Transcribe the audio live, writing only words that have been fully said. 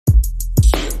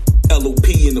LOP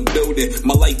in the building.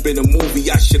 My life been a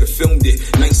movie, I should've filmed it.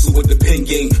 Nicer with the pen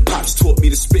game. Pops taught me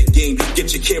the spit game.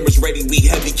 Get your cameras ready, we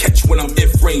heavy. Catch when I'm in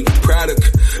frame. Product,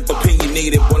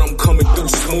 opinionated, but I'm coming through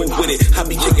smooth with it. I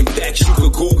be kicking back, you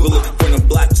could Google it. Bring a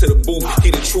block to the booth,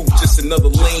 hear the truth, just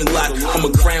another lane lock. I'm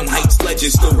a Crown Heights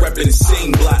legend, still repping the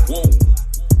same block.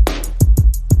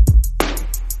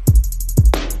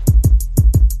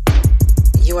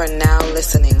 You are now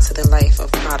listening to the Life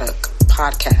of Product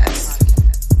podcast.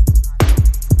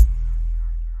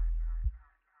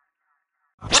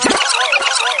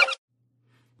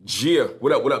 Yeah,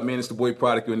 what up, man? It's the boy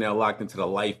Product. You're now locked into the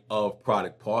Life of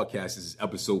Product podcast. This is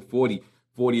episode 40.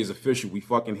 40 is official. We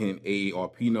fucking hitting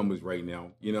AARP numbers right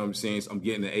now. You know what I'm saying? So I'm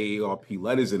getting the AARP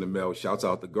letters in the mail. Shouts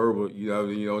out to Gerber. You know,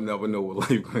 you don't never know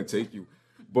what life gonna take you.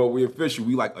 But we official.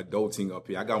 We like adulting up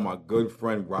here. I got my good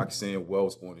friend Roxanne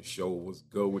Wells on the show. What's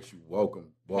good with you?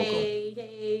 Welcome.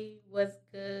 Hey, what's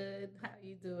good? How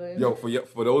you doing? Yo,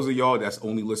 for those of y'all that's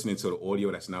only listening to the audio,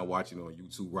 that's not watching on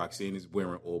YouTube, Roxanne is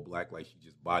wearing all black like she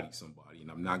just bodied somebody. And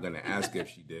I'm not going to ask if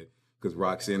she did because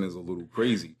Roxanne is a little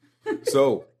crazy.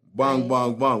 So, bong.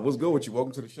 What's good with you?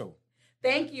 Welcome to the show.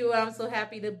 Thank you. I'm so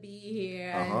happy to be here.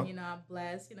 And, I'm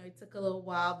blessed. It took a little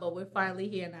while, but we're finally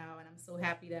here now. And I'm so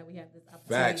happy that we have this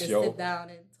opportunity to sit down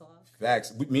and talk.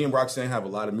 Facts. Me and Roxanne have a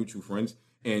lot of mutual friends.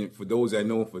 And for those that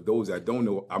know and for those that don't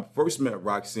know, I first met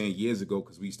Roxanne years ago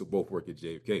because we used to both work at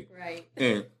JFK. Right.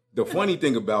 And the funny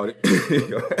thing about it,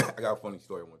 I got a funny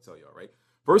story I want to tell y'all, right?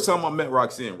 First time I met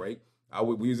Roxanne, right?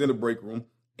 We was in the break room.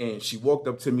 And she walked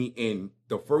up to me, and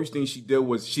the first thing she did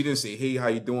was she didn't say, "Hey, how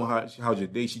you doing? How's your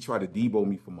day?" She tried to debo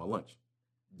me for my lunch.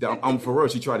 I'm for real.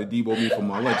 She tried to debo me for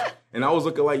my lunch, and I was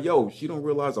looking like, "Yo, she don't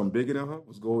realize I'm bigger than her.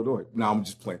 What's going on?" Nah, I'm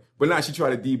just playing. But now she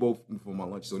tried to debo me for my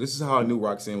lunch. So this is how I knew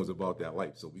Roxanne was about that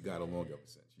life. So we got along ever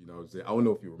since. You know what I'm saying? I don't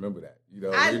know if you remember that. You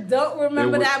know, I don't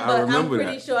remember that, but I'm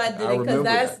pretty sure I did it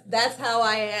because that's how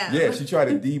I am. Yeah, she tried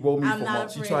to debo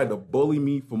me she tried to bully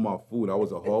me for my food. I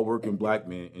was a hardworking black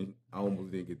man, and I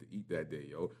almost didn't get to eat that day,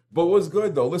 yo. But what's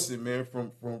good though? Listen, man,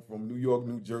 from New York,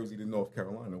 New Jersey to North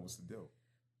Carolina, what's the deal?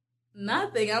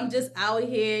 Nothing. I'm just out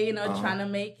here, trying to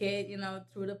make it,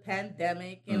 through the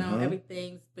pandemic.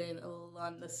 Everything's been a little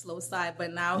on the slow side,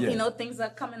 but now, things are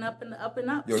coming up and up and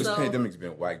up. Yo, this pandemic's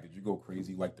been whack. Did you go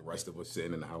crazy like the rest of us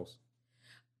sitting in the house?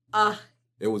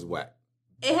 It was whack.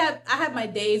 I had my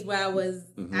days where I was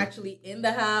actually in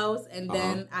the house, and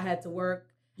then I had to work.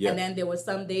 Yeah. And then there were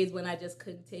some days when I just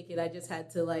couldn't take it. I just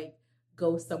had to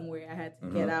go somewhere. I had to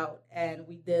get out, and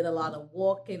we did a lot of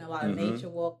walking, a lot of nature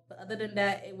walk. But other than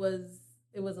that, it was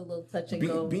a little touch and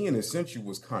go. Being essential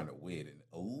was kind of weird,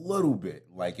 a little bit.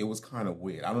 It was kind of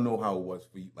weird. I don't know how it was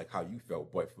for you, how you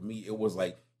felt, but for me, it was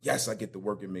yes, I get to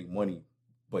work and make money,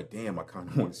 but damn, I kind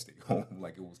of want to stay home.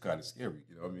 It was kind of scary.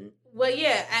 You know what I mean? Well,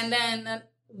 yeah, and then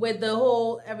with the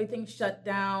whole everything shut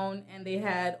down, and they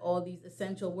had all these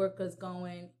essential workers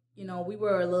going. We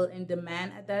were a little in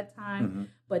demand at that time,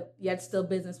 but yet still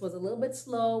business was a little bit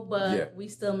slow, but we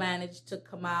still managed to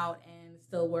come out and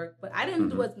still work. But I didn't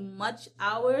do as much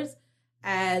hours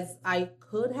as I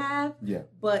could have. Yeah.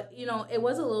 But, it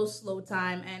was a little slow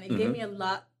time, and it gave me a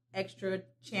lot extra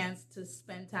chance to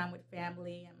spend time with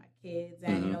family and my kids,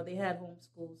 and, they had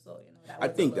homeschool, so, I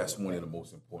think that's one of the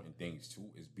most important things, too,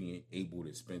 is being able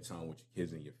to spend time with your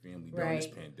kids and your family during this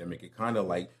pandemic. It kind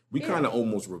of we kind of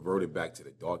almost reverted back to the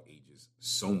dark ages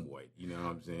somewhat, you know what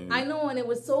I'm saying? I know, and it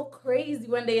was so crazy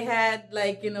when they had,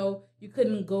 you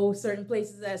couldn't go certain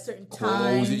places at certain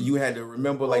times. You had to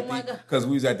remember, because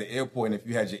we was at the airport, and if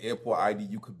you had your airport ID,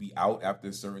 you could be out after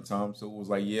a certain time. So it was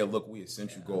look, we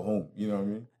essential, go home. You know what I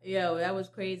mean? Yeah, that was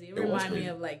crazy. It reminded me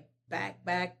of,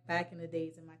 back in the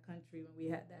days in my country when we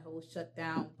had that whole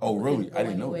shutdown. Oh, really? I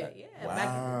didn't know that. Yeah, wow.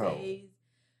 Back in the days.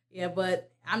 Yeah, but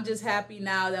I'm just happy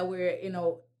now that we're,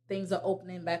 things are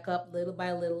opening back up little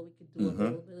by little. We could do a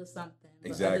little bit of something.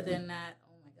 Exactly. But other than that,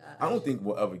 oh my God. I don't think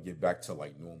we'll ever get back to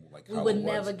normal. We would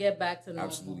never get back to normal.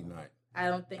 Absolutely not. I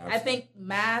don't think. I think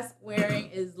mask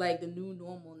wearing is the new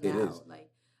normal now. It is.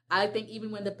 I think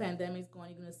even when the pandemic's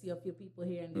going, you're gonna see a few people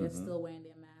here and there still wearing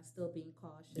their masks, still being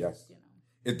cautious. Yes.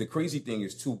 The crazy thing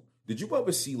is too. Did you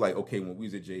ever see when we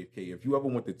was at JFK? If you ever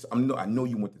went to, I know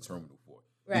you went to Terminal 4.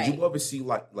 Right. Did you ever see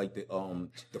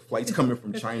the flights coming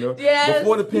from China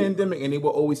before the pandemic, and they would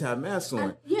always have masks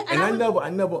on? And I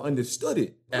never understood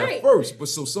it at first. But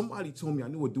so somebody told me, I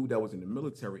knew a dude that was in the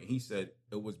military, and he said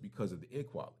it was because of the air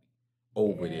quality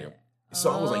over there. So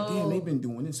I was like, damn, they've been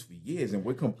doing this for years, and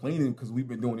we're complaining because we've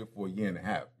been doing it for a year and a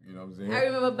half. You know what I'm saying? I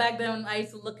remember back then when I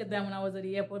used to look at them when I was at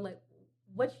the airport,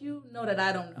 what you know that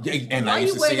I don't know? Yeah, and why I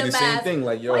used to say the same thing,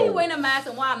 like, yo. Why you wearing a mask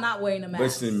and why I'm not wearing a mask?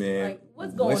 Listen, man. Like,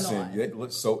 what's going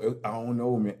on? So, I don't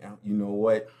know, man. You know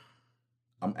what?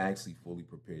 I'm actually fully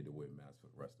prepared to wear masks for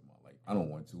the rest of my life. I don't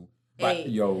want to. But,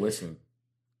 yo, listen.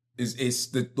 It's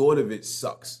the thought of it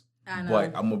sucks. I know.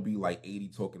 But I'm going to be like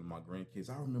 80 talking to my grandkids.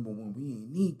 I remember when we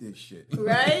didn't need this shit.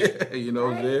 Right? You know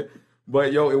what I'm saying?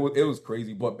 But, yo, it was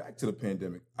crazy. But back to the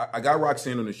pandemic. I got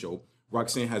Roxanne on the show.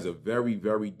 Roxanne has a very,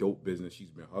 very dope business.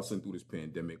 She's been hustling through this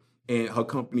pandemic. And her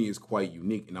company is quite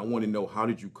unique. And I want to know, how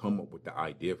did you come up with the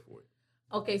idea for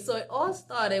it? Okay, so it all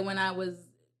started when I was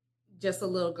just a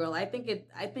little girl. I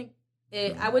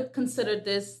would consider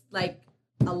this like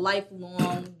a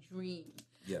lifelong dream.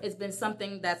 Yeah. It's been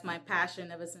something that's my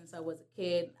passion ever since I was a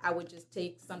kid. I would just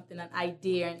take something, an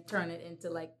idea, and turn it into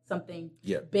like something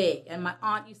big. And my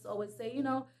aunt used to always say, you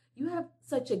know, you have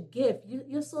such a gift.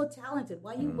 You're so talented.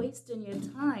 Why are you wasting your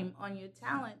time on your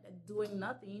talent and doing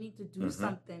nothing? You need to do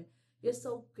something. You're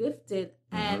so gifted.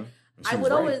 And I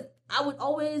would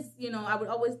always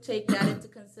take that into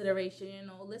consideration, you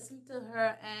know, listen to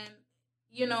her. And,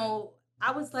 you know,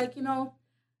 I was like, you know,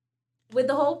 with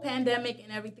the whole pandemic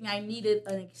and everything, I needed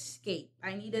an escape.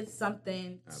 I needed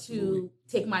something to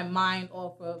take my mind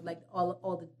off of like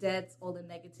all the debts, all the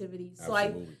negativity. So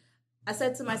I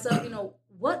said to myself, you know,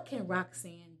 what can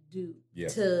Roxanne do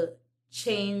to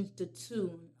change the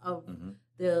tune of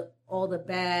all the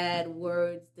bad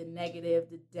words, the negative,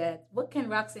 the debt? What can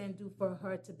Roxanne do for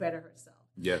her to better herself?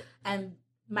 Yeah. And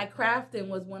my crafting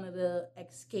was one of the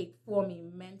escape for me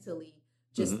mentally,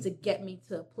 just to get me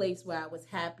to a place where I was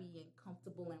happy and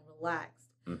comfortable and relaxed.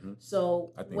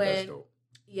 So I think that's dope.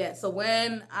 Yeah. So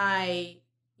when I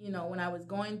was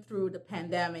going through the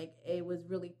pandemic, it was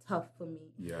really tough for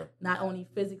me. Yeah. Not only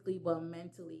physically, but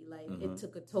mentally. Like, it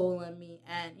took a toll on me.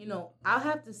 And, you know, I'll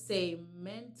have to say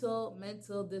mental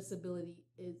disability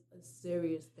is a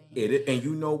serious thing. And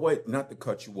you know what? Not to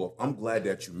cut you off, I'm glad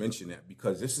that you mentioned that,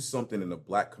 because this is something in the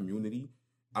Black community.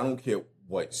 I don't care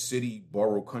what city,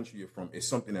 borough, country you're from. It's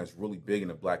something that's really big in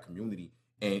the Black community.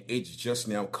 And it's just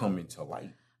now coming to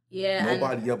light. Yeah,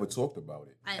 nobody ever talked about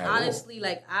it. And honestly,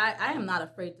 like I am not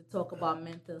afraid to talk about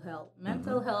mental health.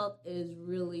 Mental health is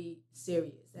really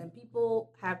serious, and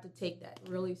people have to take that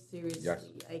really seriously. Yes.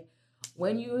 Like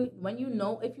when you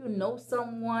know, if you know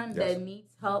someone that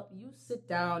needs help, you sit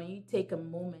down and you take a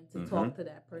moment to talk to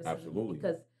that person. Absolutely.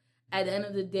 Because at the end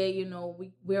of the day, you know,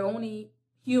 we're only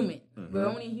human. We're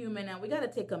only human, and we got to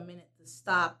take a minute to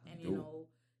stop and you know,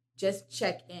 just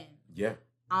check in. Yeah.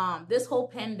 This whole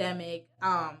pandemic,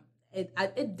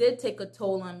 it did take a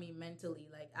toll on me mentally.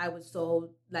 Like, I was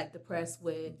so like depressed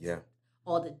with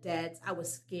all the debts. I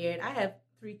was scared. I have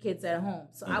 3 kids at home,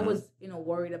 so I was, you know,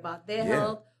 worried about their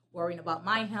health, worrying about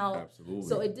my health. Absolutely.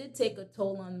 So it did take a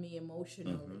toll on me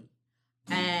emotionally.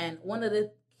 And one of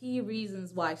the key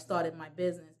reasons why I started my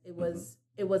business, it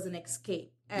was an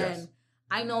escape. And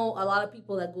I know a lot of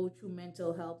people that go through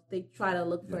mental health, they try to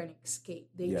look for an escape.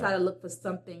 They try to look for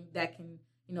something that can,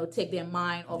 you know, take their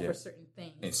mind off of certain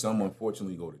things. And some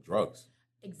unfortunately go to drugs.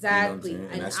 Exactly. You know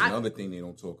and that's another thing they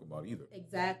don't talk about either.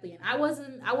 Exactly. And I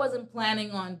wasn't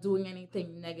planning on doing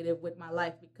anything negative with my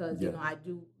life because, you know, I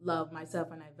do love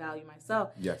myself and I value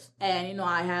myself. Yes. And, you know,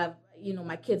 I have, you know,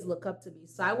 my kids look up to me.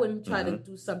 So I wouldn't try to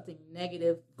do something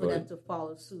negative for them to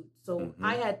follow suit. So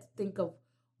I had to think of,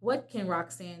 what can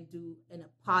Roxanne do in a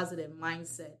positive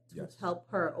mindset to help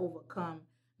her overcome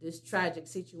this tragic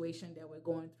situation that we're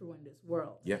going through in this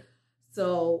world? Yeah.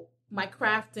 So my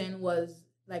crafting was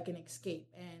like an escape.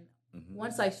 And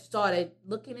once I started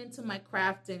looking into my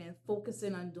crafting and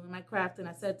focusing on doing my crafting,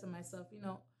 I said to myself, you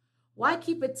know, why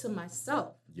keep it to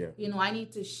myself? Yeah. You know, I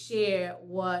need to share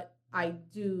what I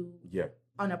do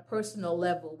on a personal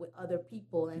level with other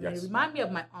people. And it reminded me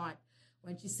of my aunt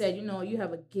when she said, you know, you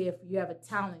have a gift, you have a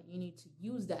talent, you need to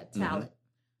use that talent.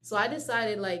 So I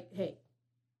decided, like, hey,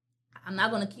 I'm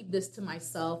not going to keep this to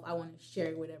myself. I want to share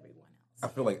it with everyone else. I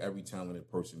feel like every talented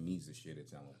person needs to share their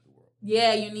talent with the world.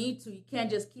 Yeah, you need to. You can't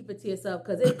just keep it to yourself,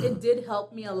 because it did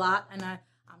help me a lot. And I'm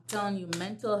telling you,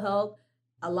 mental health,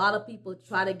 a lot of people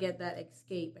try to get that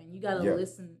escape. And you got to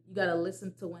listen. You got to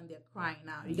listen to when they're crying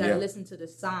out. You got to listen to the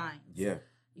signs. Yeah.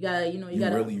 You got to, you know, you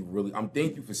got to. Really,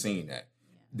 thank you for saying that.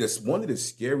 This one of the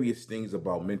scariest things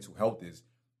about mental health is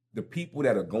the people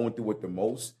that are going through it the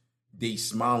most, they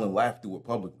smile and laugh through it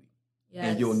publicly. Yes.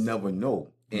 And you'll never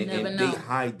know. And they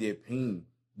hide their pain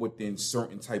within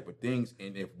certain type of things.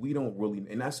 And if we don't really,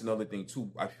 and that's another thing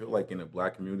too, I feel like in the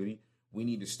Black community, we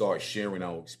need to start sharing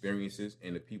our experiences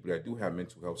and the people that do have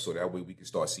mental health, so that way we can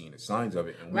start seeing the signs of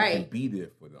it and we can be there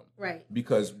for them. Right.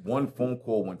 Because one phone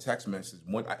call, one text message,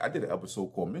 I did an episode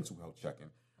called Mental Health Check-In.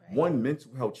 one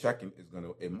mental health check-in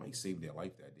it might save their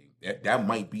life that day. That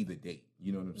might be the day.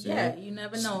 You know what I'm saying? Yeah, you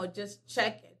never know. Just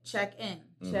check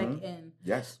in.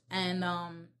 Yes. And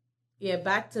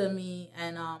back to me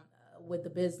and with the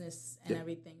business and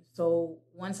everything. So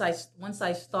once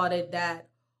I started that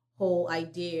whole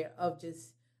idea of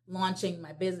just launching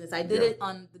my business, I did it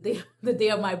on the day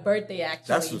of my birthday. Actually,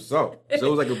 that's what's up. So it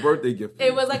was like a birthday gift.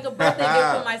 It was like a birthday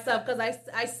gift for myself because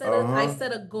I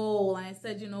set a goal and I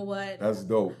said, you know what? That's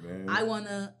dope, man. I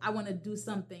wanna do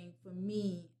something for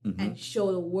me and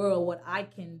show the world what I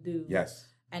can do. Yes.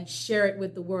 And share it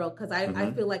with the world because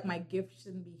I feel like my gift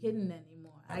shouldn't be hidden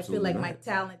anymore. Absolutely I feel like not. My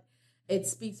talent, it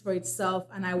speaks for itself,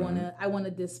 and I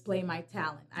wanna display my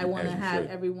talent. I wanna have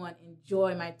everyone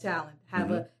enjoy my talent,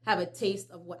 have a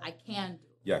taste of what I can do.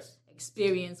 Yes.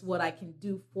 Experience what I can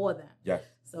do for them. Yes.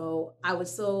 So I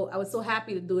was so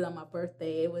happy to do it on my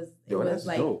birthday. It was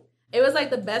like dope. It was like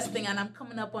the best thing, and I'm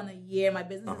coming up on a year. My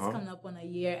business is coming up on a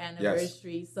year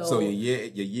anniversary. Yes. So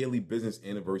your yearly business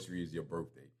anniversary is your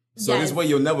birthday. So yes. This way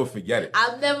you'll never forget it.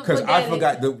 I'll never forget it. Because I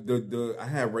forgot the I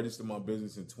had registered my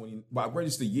business I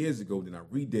registered years ago, then I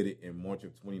redid it in March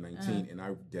of 2019, and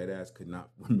I dead ass could not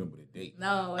remember the date.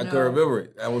 I couldn't remember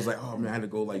it. I was like, oh man, I had to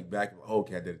go like back. Oh,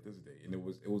 okay, I did it this day, and it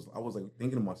was. I was like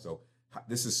thinking to myself,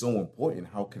 this is so important.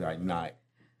 How could I not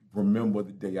remember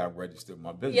the day I registered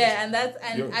my business? Yeah, and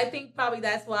I think probably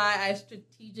that's why I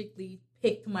strategically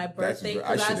picked my birthday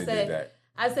because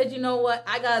I said, you know what?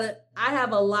 I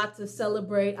have a lot to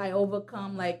celebrate. I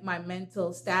overcome like my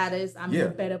mental status. I'm in a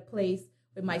better place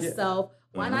with myself.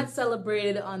 Why not celebrate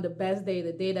it on the best day,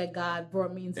 the day that God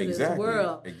brought me into this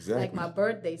world? Exactly. Like my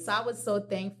birthday. So I was so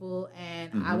thankful.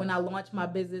 And when I launched my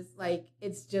business, like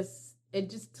it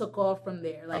just took off from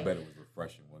there. Like I bet it was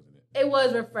refreshing, wasn't it? It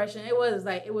was refreshing. It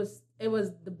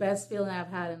was the best feeling I've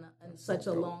had in such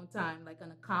a long time, like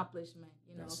an accomplishment.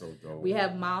 You know, that's so dope. We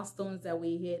have milestones that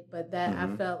we hit, but that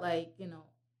I felt like, you know,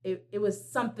 it was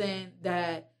something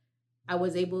that I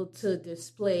was able to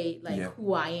display like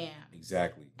who I am.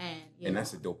 Exactly. And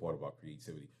that's the dope part about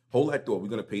creativity. Hold that thought. We're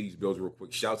going to pay these bills real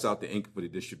quick. Shouts out to Inc. for the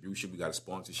distribution. We got a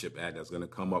sponsorship ad that's going to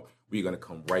come up. We're going to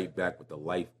come right back with the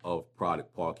Life of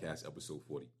Product podcast, episode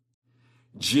 40.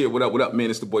 Yeah, what up, man?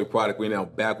 It's the boy Product. We're now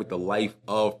back with the Life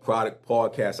of Product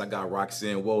podcast. I got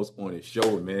Roxanne Wells on the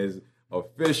show, man. It's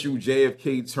official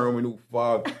JFK Terminal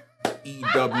 5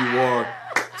 EWR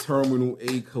Terminal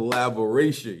A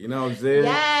collaboration. You know what I'm saying?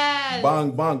 Yes.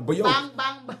 Bang, bang. But yo, bang,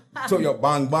 bang, bang. So yo,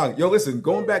 bang, bang. Yo, listen,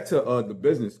 going back to the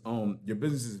business, your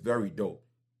business is very dope.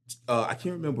 I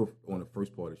can't remember on the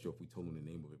first part of the show if we told them the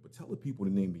name of it, but tell the people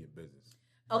the name of your business.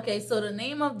 Okay, so the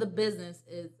name of the business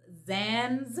is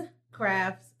Zans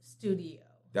Crafts Studio.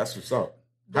 That's what's up.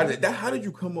 How did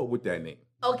you come up with that name?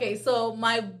 Okay, so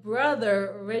my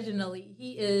brother originally,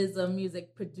 he is a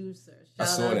music producer.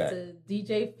 Shout out to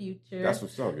DJ Future. That's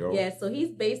what's up, yo. Yeah, so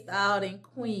he's based out in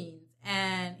Queens,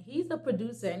 and he's a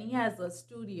producer, and he has a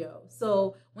studio.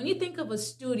 So when you think of a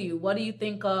studio, what do you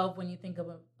think of when you think of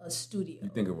a studio? You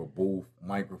think of a booth,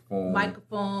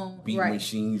 microphone, beat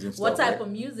machines and stuff. What type of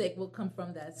music will come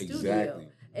from that studio? Exactly.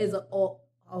 Is a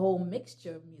whole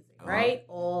mixture of music, right?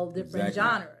 All different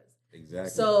genres. Exactly.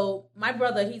 So my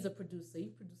brother, he's a producer. He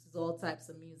produces all types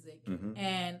of music.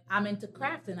 And I'm into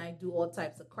craft, and I do all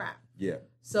types of craft. Yeah.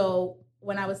 So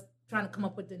when I was trying to come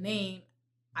up with the name,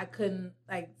 I couldn't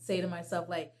like say to myself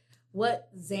like, what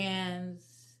Zans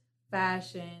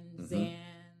fashion, Zans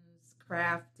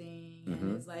crafting,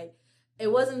 and it's like it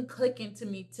wasn't clicking to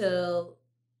me till,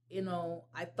 you know,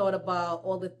 I thought about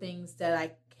all the things that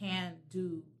I can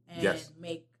do and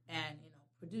make and, you know,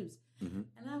 produce.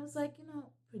 And I was like, you know,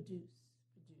 produce.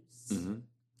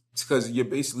 It's because you're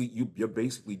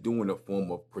basically doing a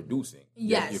form of producing.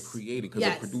 Yes. You're creating, because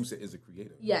a producer is a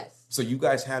creator. Yes. So you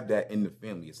guys have that in the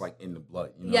family. It's like in the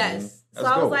blood. You know yes. What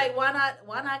I mean? So I was like,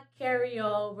 why not carry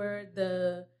over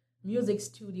the music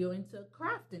studio into a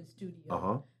crafting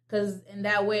studio? Because in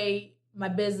that way, my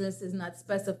business is not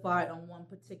specified on one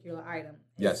particular item.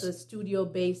 It's a studio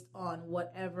based on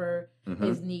whatever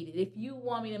is needed. If you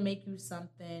want me to make you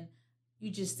something, you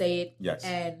just say it. Yes.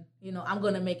 And, you know, I'm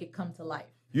going to make it come to life.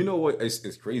 You know what?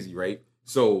 It's crazy, right?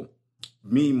 So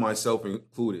me, myself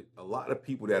included, a lot of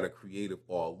people that are creative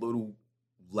are a little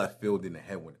left field in the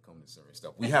head when it comes to certain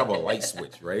stuff. We have a light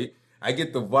switch, right? I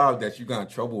get the vibe that you got in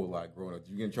trouble a lot growing up.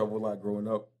 Did you get in trouble a lot growing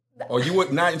up? Or you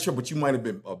were not in trouble, but you might have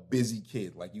been a busy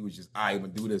kid. Like you was just, I'm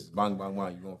going to do this, bang, bang,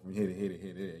 bang. You're going from here to here to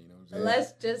here to here. You know what I'm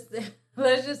saying?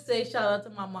 Let's just say shout out to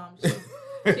my mom.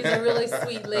 She's a really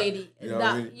sweet lady. You know what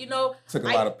I mean? Took a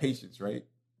lot of patience, right?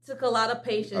 Took a lot of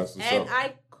patience. And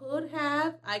I could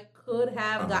have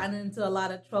gotten into a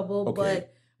lot of trouble,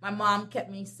 but My mom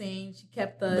kept me sane. She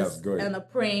kept us on a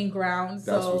praying ground.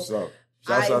 That's so what's up.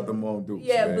 Shouts out to Mom Dukes.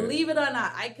 Yeah, man. Believe it or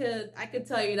not, I could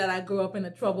tell you that I grew up in a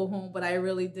trouble home, but I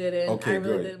really didn't. Okay, I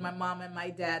really good. didn't. My mom and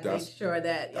my dad made sure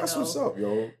that that's what's up,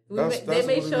 yo. They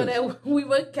made sure that we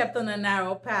were kept on a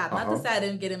narrow path. Not to say I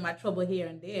didn't get in my trouble here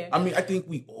and there. I mean, I think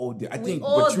we all did. But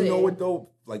you know what though?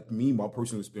 Like me, my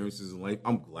personal experiences in life,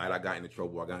 I'm glad I got into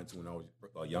trouble I got into when I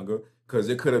was younger, because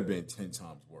it could have been 10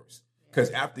 times worse. Because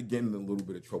after getting a little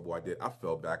bit of trouble I did, I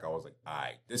fell back. I was like, all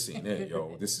right, this ain't it,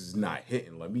 yo. This is not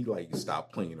hitting. Let me like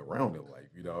stop playing around in life.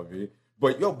 You know what I mean?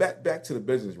 But yo, back to the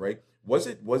business, right? Was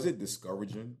it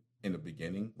discouraging in the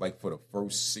beginning, like for the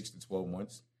first 6 to 12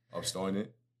 months of starting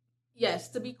it? Yes,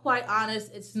 to be quite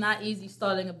honest, it's not easy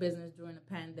starting a business during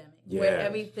a pandemic where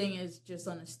everything is just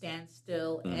on a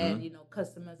standstill and,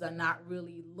 customers are not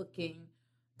really looking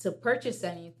to purchase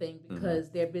anything because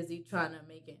they're busy trying to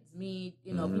make ends meet.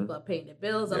 People are paying their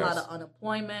bills, a lot of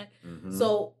unemployment.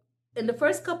 So in the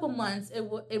first couple months,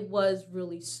 it was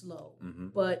really slow.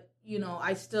 But,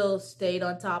 I still stayed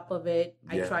on top of it.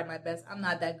 I tried my best. I'm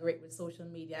not that great with social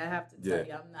media. I have to tell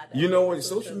you, I'm not that great what? with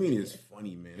Social media is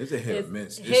funny, man. It's a hit or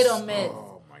miss. Hit or miss.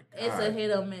 Oh, my God. It's a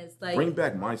hit or miss. Like, bring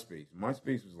back MySpace.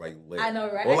 MySpace was like lit. I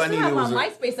know, right? I still have my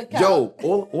MySpace account.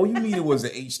 All you needed was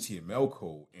an HTML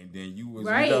code, and then you was,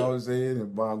 you know what I'm saying?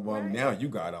 And blah. Now you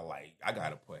gotta I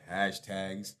gotta put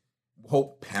hashtags,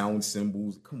 pound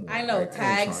symbols. Come on. I know,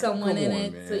 tag someone in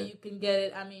it man. So you can get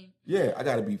it. I mean, yeah, I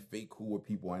gotta be fake cool with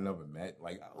people I never met.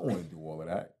 Like, I don't want to do all of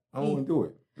that. I don't want to do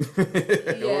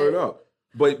it. Word up.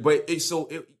 But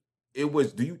it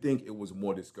was. Do you think it was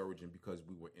more discouraging because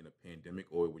we were in a pandemic,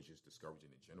 or it was just discouraging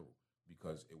in general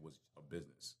because it was a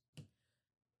business?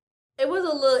 It was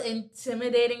a little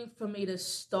intimidating for me to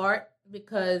start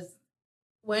because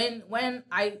when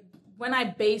I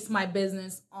base my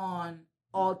business on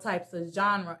all types of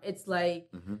genre, it's like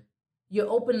you're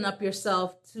opening up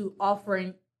yourself to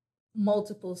offering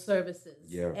multiple services.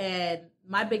 Yeah. And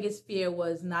my biggest fear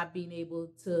was not being able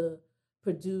to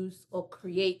produce or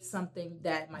create something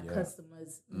that my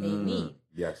customers may need.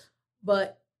 Yes.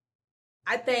 But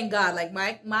I thank God, like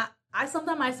I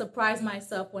sometimes surprise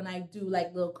myself when I do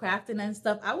like little crafting and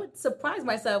stuff. I would surprise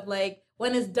myself, like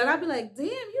when it's done, I'd be like, "Damn,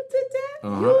 you did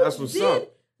that! That's what's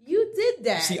up. You did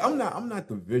that." See, I'm not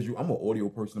the visual. I'm an audio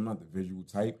person. I'm not the visual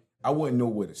type. I wouldn't know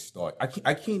where to start. I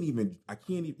can't even.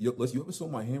 You ever saw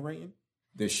my handwriting?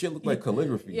 The shit look like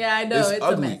calligraphy. Yeah, I know. It's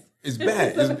ugly. A mess. It's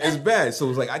bad. It's bad. So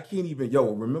it's like I can't even.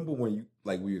 Remember when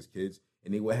we was kids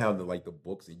and they would have the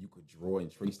books and you could draw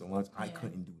and trace the lines? I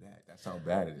couldn't do that. That's how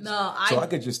bad it is. No, I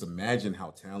could just imagine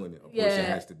how talented a person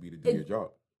has to be to do your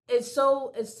job. It's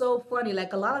so funny.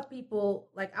 Like a lot of people,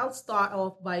 like I'll start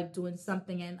off by doing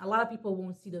something, and a lot of people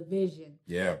won't see the vision.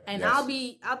 Yeah. And I'll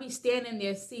be standing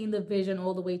there seeing the vision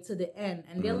all the way to the end,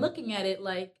 and they're looking at it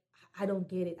like, I don't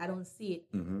get it. I don't see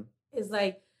it. It's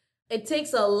like it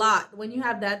takes a lot when you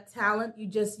have that talent. You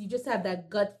just have that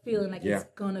gut feeling like it's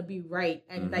gonna be right,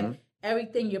 and like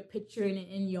everything you're picturing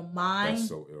in your mind. That's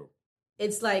so ill.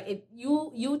 It's like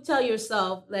you tell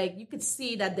yourself, like, you could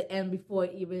see it at the end before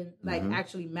it even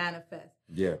actually manifests.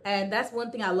 Yeah. And that's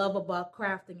one thing I love about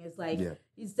crafting is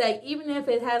it's like even if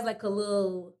it has like a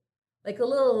little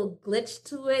glitch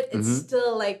to it, it's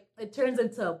still like it turns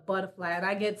into a butterfly, and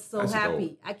I get so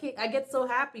happy. I get so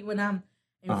happy when I'm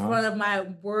in front of my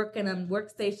work and I'm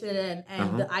workstation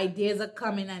and the ideas are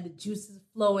coming and the juice is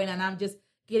flowing and I'm just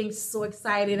getting so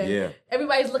excited and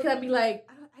everybody's looking at me like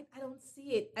I don't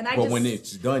see it. And but when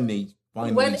it's done, they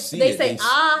finally see they it. Say, you know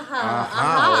what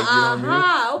I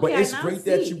mean? Okay, but it's great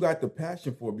that you got the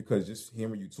passion for it, because just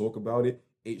hearing you talk about it,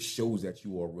 it shows that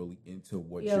you are really into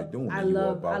what you're doing. I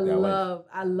love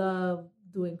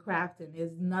doing crafting.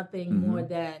 There's nothing more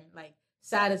than like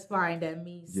satisfying than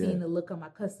me seeing the look on my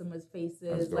customers'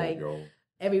 faces. Dope, like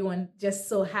everyone just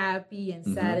so happy and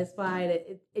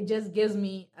satisfied. It just gives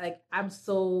me like I'm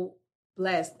so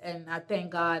blessed, and I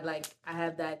thank God like I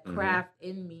have that craft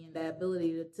in me and that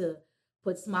ability to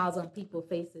put smiles on people's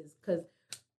faces. Because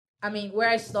I mean, where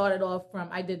I started off from,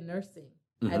 I did nursing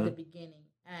at the beginning,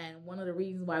 and one of the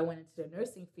reasons why I went into the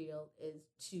nursing field is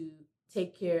to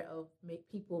take care of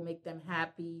people, make them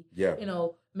happy,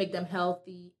 make them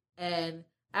healthy. And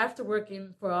after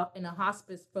working in a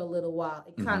hospice for a little while,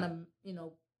 it kind of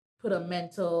put a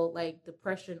mental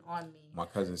depression on me. My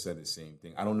cousin said the same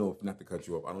thing. I don't know if, not to cut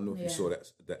you off, I don't know if you saw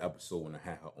the episode when I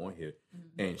had her on here,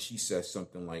 and she said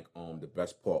something like, the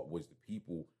best part was the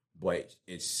people, but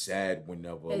it's sad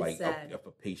whenever if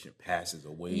a patient passes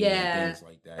away and things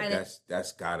like that. And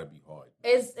that's gotta be hard.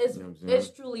 It's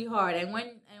truly hard. And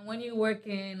when you work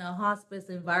in a hospice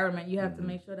environment, you have to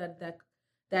make sure that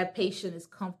that patient is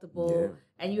comfortable,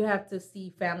 and you have to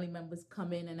see family members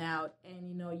come in and out, and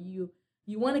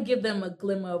you want to give them a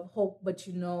glimmer of hope, but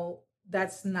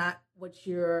that's not what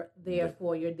you're there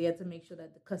for. You're there to make sure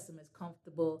that the customer is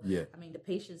comfortable. I mean, the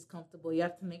patient is comfortable. You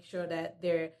have to make sure that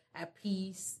they're at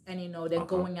peace, and they're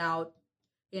going out,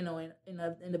 in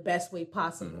the best way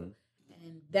possible.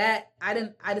 And that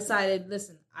I decided,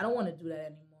 listen, I don't want to do that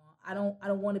anymore. I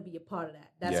don't want to be a part of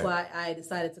that. That's why I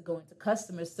decided to go into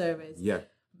customer service.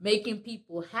 Making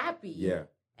people happy.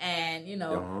 And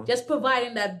just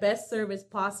providing that best service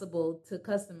possible to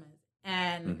customers.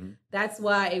 And that's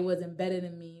why it was embedded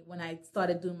in me when I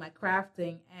started doing my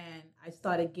crafting, and I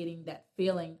started getting that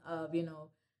feeling of,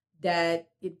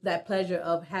 that pleasure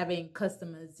of having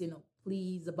customers,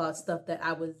 pleased about stuff that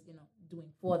I was,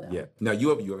 doing for them. Now,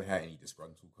 you ever had any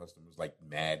disgruntled customers, like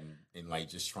mad and like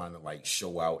just trying to like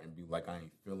show out and be like, I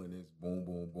ain't feeling this, boom,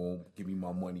 boom, boom, give me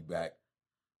my money back?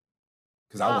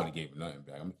 Because I wouldn't have gave nothing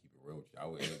back. I'm going to keep it real with you.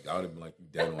 I would have been like, you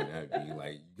dead on that. Be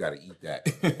like, you got to eat that.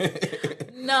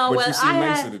 No, but you seem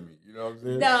nicer to me. You know what I'm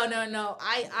saying? No.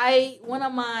 I one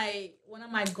of my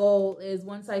goals is,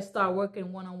 once I start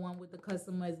working one-on-one with the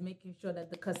customer, is making sure that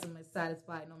the customer is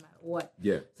satisfied no matter what.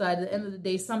 So at the end of the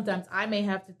day, sometimes I may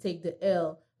have to take the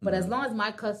L, but as long as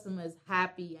my customer is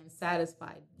happy and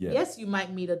satisfied, yes, you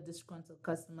might meet a disgruntled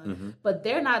customer, but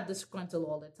they're not disgruntled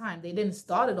all the time. They didn't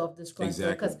start it off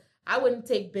disgruntled, because I wouldn't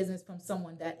take business from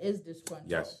someone that is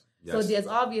disgruntled. So there's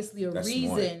obviously a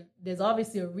reason. Smart. There's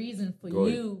obviously a reason for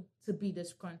you to be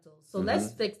disgruntled. So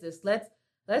let's fix this. Let's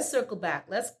circle back.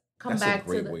 Let's come back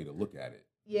to That's a great way to look at it.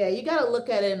 Yeah, you got to look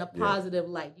at it in a positive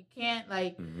light. You can't,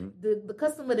 the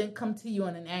customer didn't come to you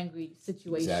in an angry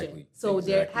situation. So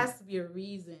there has to be a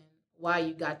reason why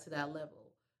you got to that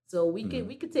level. So we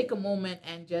could take a moment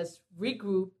and just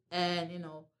regroup and,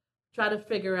 try to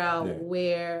figure out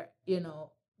where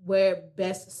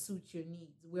best suits your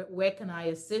needs. Where can I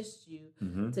assist you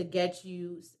to get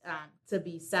you to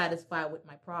be satisfied with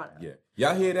my product?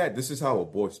 Y'all hear that? This is how a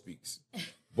boss speaks.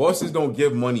 Bosses don't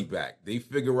give money back. They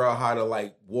figure out how to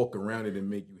like walk around it and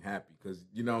make you happy, because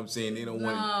you know what I'm saying. They don't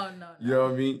want. No. You know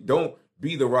what I mean? Don't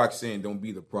be the Roxanne. Don't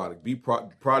be the product.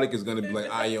 Product is gonna be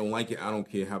like, I don't like it. I don't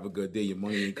care. Have a good day. Your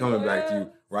money ain't coming back to you.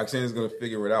 Roxanne is gonna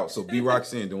figure it out. So be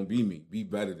Roxanne. Don't be me. Be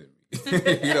better than me.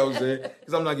 You know what I'm saying?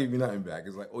 Because I'm not giving you nothing back.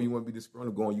 It's like, oh, you want to be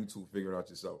disgruntled? Go on YouTube, figure it out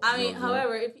yourself. I mean,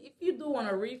 however, if you do want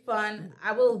a refund,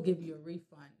 I will give you a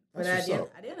refund. But at the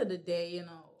end of the day,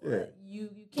 you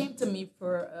came to me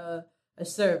for a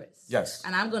service. Yes.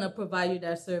 And I'm going to provide you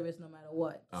that service no matter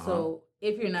what. So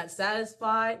if you're not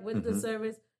satisfied with the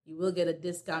service, you will get a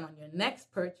discount on your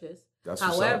next purchase.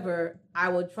 However, I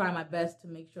will try my best to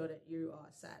make sure that you are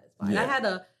satisfied.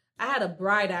 I had a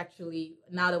bride, actually,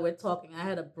 now that we're talking, I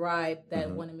had a bride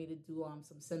that wanted me to do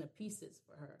some centerpieces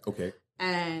for her. Okay.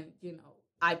 And,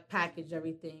 I packaged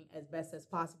everything as best as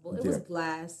possible. It was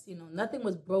glass, nothing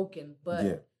was broken.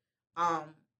 But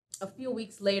a few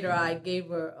weeks later, I gave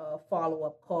her a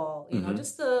follow-up call,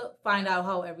 just to find out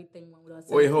how everything went with us.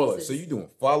 Wait, hold on. So you doing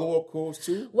follow-up calls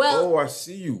too? Well, I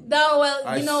see you. No, well,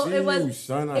 it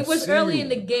was early in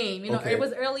the game. It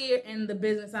was earlier in the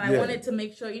business, and I wanted to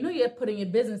make sure, you're putting your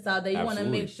business out there. You want to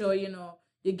make sure,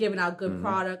 you're giving out good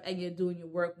product and you're doing your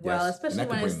work well, especially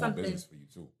when it's something for you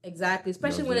too. Exactly,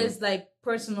 especially when it's like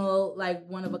personal, like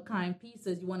one of a kind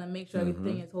pieces. You want to make sure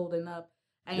everything is holding up.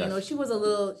 And she was a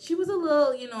little, she was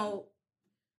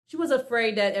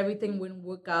afraid that everything wouldn't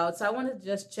work out. So I wanted to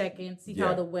just check in, see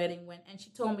how the wedding went. And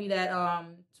she told me that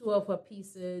 2 of her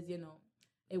pieces,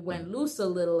 it went loose a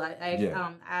little. I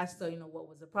asked her, what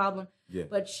was the problem.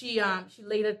 But she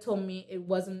later told me it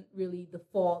wasn't really the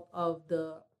fault of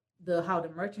the how the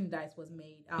merchandise was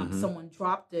made. Someone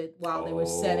dropped it while they were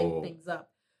setting things up.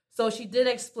 So she did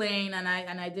explain, and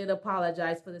I did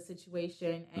apologize for the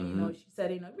situation. And she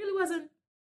said,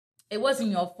 it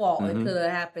wasn't your fault. It could have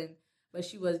happened. But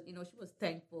she was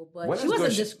thankful. But she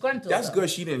wasn't disgruntled. That's good.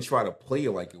 She didn't try to play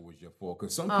it like it was your fault,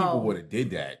 because some people would have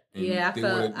did that. I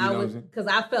felt it coming.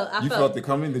 I felt it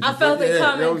coming because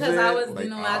I was,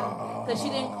 because she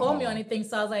didn't call me or anything.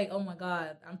 So I was like, oh my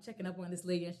God, I'm checking up on this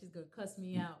lady and she's gonna cuss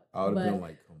me out. I would have been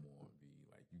like, come on, B,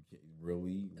 like you can't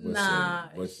really.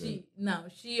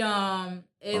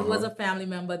 It was a family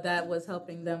member that was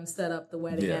helping them set up the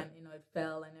wedding, and it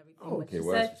fell and everything. Okay,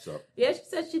 that's what's up. Yeah, she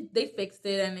said they fixed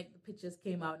it and the pictures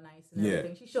came out nice and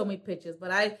everything. She showed me pictures,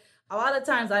 but a lot of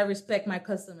times I respect my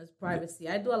customers' privacy.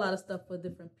 I do a lot of stuff for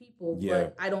different people,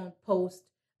 but I don't post.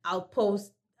 I'll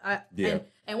post. And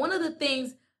one of the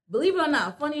things, believe it or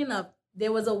not, funny enough,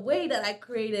 there was a way that I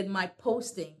created my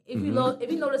posting. If you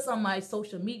notice on my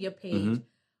social media page,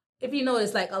 if you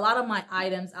notice, like a lot of my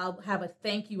items, I'll have a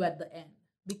thank you at the end.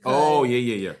 because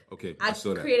yeah. Okay, I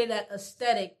saw that. created that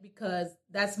aesthetic because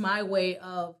that's my way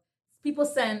of. People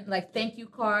send like thank you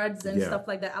cards and stuff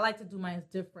like that. I like to do mine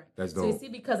different. That's dope. So you see,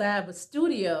 because I have a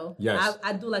studio,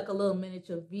 I do like a little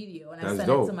miniature video and I send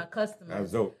it to my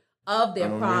customers of their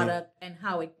product and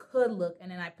how it could look,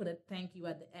 and then I put a thank you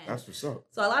at the end. That's what's up.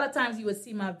 So a lot of times you would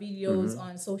see my videos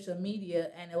on social media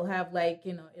and it'll have like,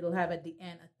 it'll have at the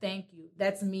end a thank you.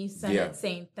 That's me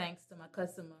saying thanks to my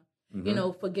customer,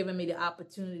 for giving me the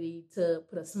opportunity to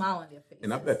put a smile on their face.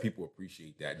 And I bet people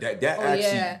appreciate that. That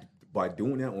actually, by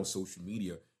doing that on social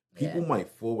media, people might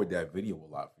forward that video a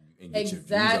lot for you and get your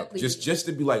views up. Just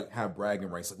to be like, have bragging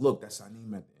rights. Like, look, that's our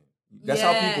name at the end. That's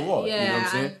how people are. Yeah, you know what I'm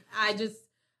saying?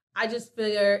 I just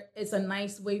figure it's a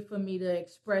nice way for me to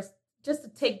express, just to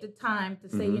take the time to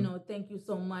say, thank you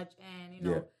so much,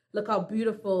 and look how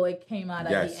beautiful it came out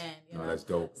at the end. No, that's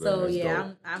dope. So that's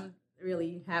dope. I'm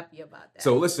really happy about that.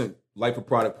 So listen, Life of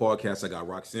Product Podcast. I got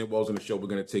Roxanne Wells on the show. We're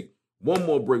gonna take one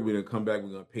more break. We're gonna come back.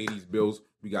 We're gonna pay these bills.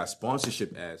 We got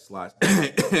sponsorship ad slots.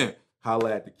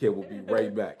 Holla at the kid. We'll be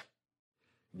right back.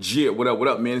 Yeah, what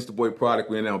up, man? It's the boy Product.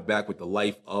 We're now back with the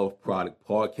Life of Product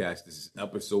Podcast. This is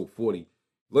episode 40.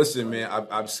 Listen, man,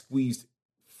 I've squeezed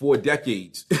 4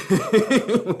 decades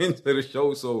into the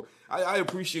show, so I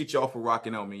appreciate y'all for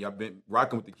rocking out, man. Y'all been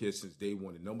rocking with the kids since day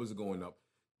one. The numbers are going up,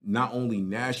 not only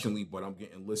nationally, but I'm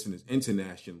getting listeners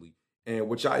internationally. And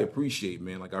which I appreciate,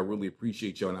 man. Like, I really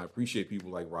appreciate y'all, and I appreciate people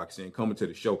like Roxanne coming to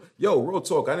the show. Yo, real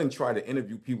talk, I didn't try to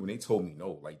interview people, and they told me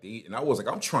no. And I was like,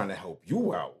 I'm trying to help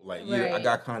you out. Like, I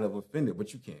got kind of offended,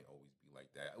 but you can't always be like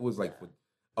that. It was like for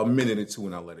a minute or two,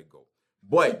 and I let it go.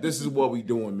 But this is what we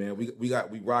doing, man.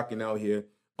 We rocking out here.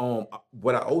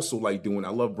 What I also like doing, I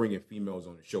love bringing females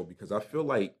on the show because I feel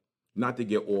like, not to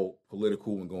get all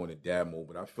political and go into dad mode,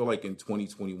 but I feel like in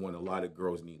 2021, a lot of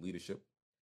girls need leadership.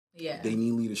 Yeah, they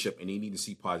need leadership and they need to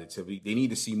see positivity. They need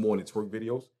to see more than twerk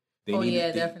videos.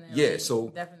 Definitely. Yeah, so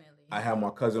definitely. I have my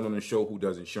cousin on the show who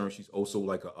does insurance. She's also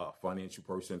like a financial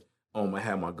person. I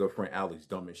have my good friend Alex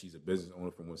Dummett. She's a business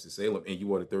owner from Winston-Salem, and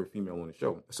you are the 3rd female on the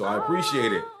show. So I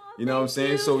appreciate it. You know what I'm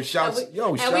saying? So shouts out to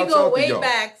y'all. And we go way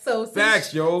back. So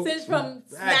facts, yo. Since from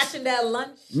snatching that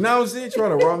lunch. You know what I'm saying?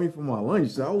 Trying to rob me for my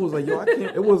lunch. So I was like, I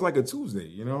can't. It was like a Tuesday.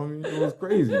 You know what I mean? It was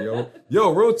crazy, yo.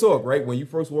 Yo, real talk, right? When you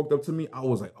first walked up to me, I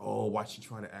was like, oh, why she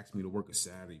trying to ask me to work a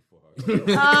Saturday for her?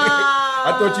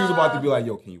 I thought you was about to be like,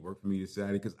 yo, can you work for me this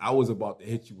Saturday? Because I was about to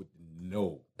hit you with the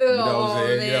no. You know what I'm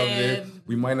saying? You know what I'm saying?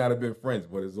 We might not have been friends,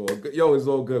 but it's all good. Yo, it's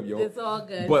all good, yo. It's all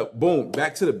good. But boom,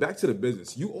 back to the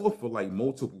business. You offer like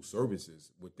multiple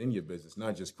services within your business,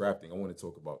 not just crafting. I want to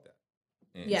talk about that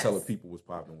and tell the people what's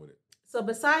popping with it. So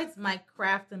besides my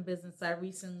crafting business, I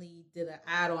recently did an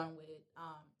add-on with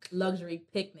luxury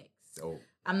picnics. Oh.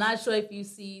 I'm not sure if you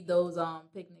see those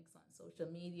picnics on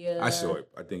social media. I saw it.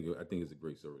 I think it's a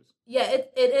great service. Yeah,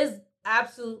 it is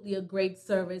absolutely a great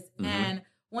service, and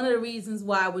one of the reasons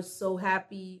why I was so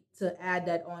happy to add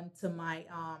that on to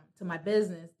my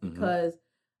business, because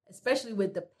especially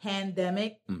with the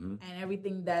pandemic and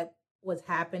everything that was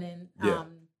happening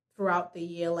throughout the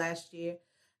year last year,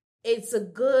 it's a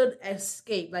good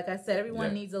escape. Like I said,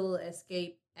 everyone needs a little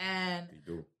escape, and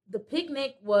the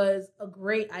picnic was a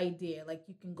great idea. Like,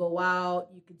 you can go out,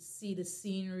 you can see the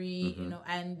scenery,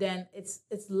 and then it's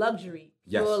luxury,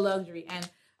 pure luxury. And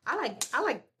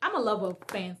I'm a lover of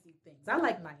fancy things. I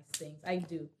like nice things. I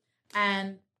do.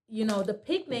 And, the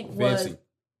picnic was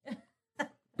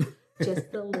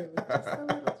just a little.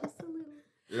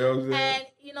 You know what I'm saying? And,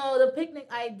 the picnic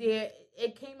idea,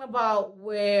 it came about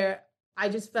where I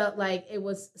just felt like it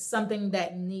was something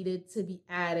that needed to be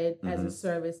added as a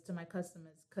service to my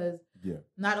customers. Because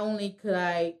not only could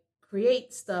I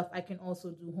create stuff, I can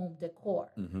also do home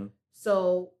decor.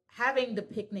 So having the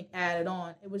picnic added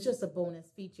on, it was just a bonus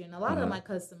feature. And a lot of my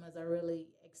customers are really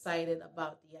excited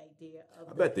about the idea of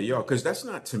I bet they are, because that's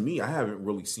not, to me, I haven't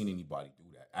really seen anybody do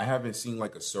that. I haven't seen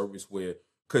like a service where,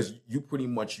 because you pretty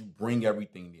much, you bring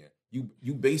everything there.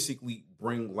 You basically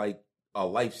bring like a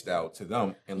lifestyle to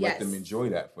them and let them enjoy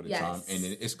that for the time. And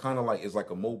it's kind of like, it's like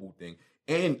a mobile thing.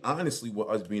 And honestly, with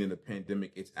us being in a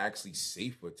pandemic, it's actually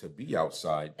safer to be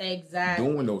outside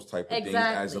doing those type of things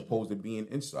as opposed to being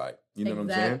inside. You know what I'm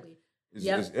saying?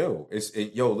 It's ill.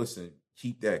 Yo, listen,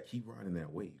 keep riding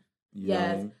that wave. You know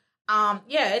what I mean?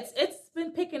 It's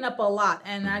been picking up a lot,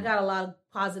 and I got a lot of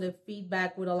positive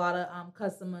feedback with a lot of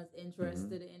customers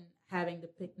interested in having the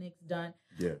picnics done.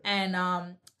 Yeah. And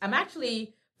I'm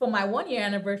actually, for my 1-year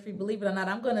anniversary, believe it or not,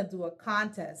 I'm going to do a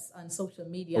contest on social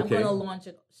media. I'm going to launch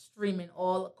it streaming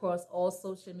all across all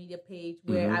social media page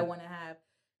where I want to have,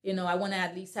 I want to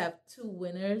at least have 2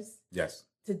 winners. Yes.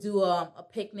 to do a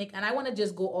picnic, and I want to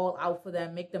just go all out for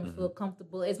them, make them feel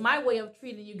comfortable. It's my way of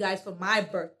treating you guys for my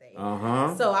birthday.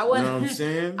 So I want, you know what I'm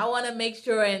saying? I want to make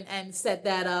sure and set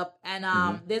that up. And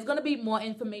there's going to be more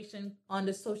information on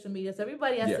the social media, so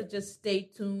everybody has to just stay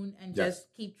tuned and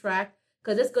just keep track,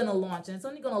 because it's going to launch, and it's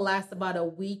only going to last about a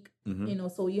week. You know,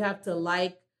 so you have to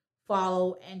like,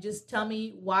 follow, and just tell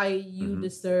me why you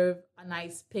deserve a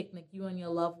nice picnic, you and your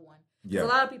loved one. Yeah. A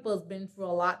lot of people have been through a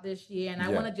lot this year, and I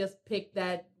want to just pick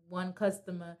that one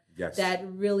customer that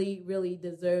really, really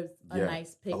deserves a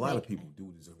nice picnic. A lot of people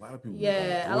do deserve. A lot of people.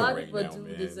 Yeah, a lot of people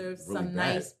do deserve really some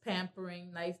nice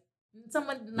pampering,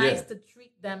 someone nice to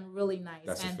treat them really nice.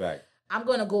 That's a fact. I'm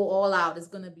gonna go all out. It's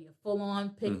gonna be a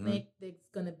full-on picnic. It's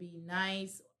gonna be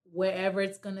nice. Wherever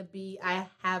it's gonna be, I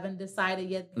haven't decided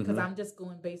yet, because I'm just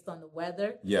going based on the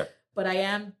weather. Yeah. But I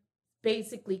am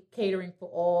basically catering for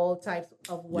all types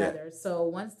of weather. Yeah. So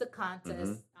once the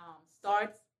contest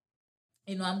starts,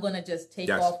 you know, I'm going to just take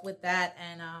off with that.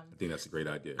 And I think that's a great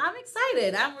idea. I'm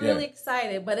excited. I'm really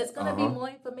excited. But it's going to be more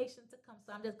information to come.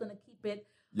 So I'm just going to keep it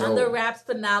under wraps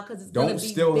for now, because it's going to be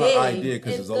big. Don't steal her idea,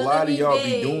 because there's a lot of y'all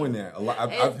be doing that. A lot.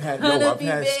 I've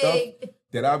had stuff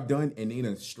that I've done, and they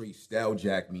done straight style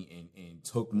jacked me and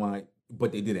took my,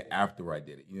 but they did it after I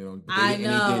did it. You know, and they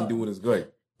didn't do it as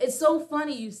good. It's so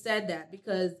funny you said that,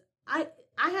 because I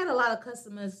had a lot of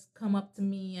customers come up to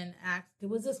me and ask. There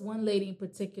was this one lady in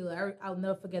particular. I'll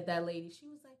never forget that lady. She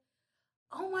was like,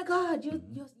 "Oh my God,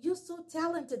 you're so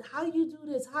talented. How do you do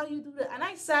this? How do you do that?" And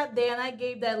I sat there and I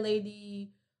gave that lady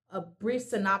a brief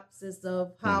synopsis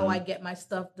of how I get my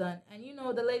stuff done. And you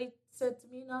know, the lady said to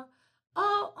me,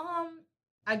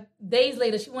 days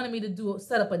later, she wanted me to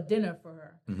set up a dinner for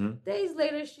her. Days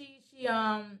later,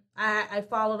 I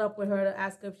followed up with her to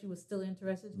ask her if she was still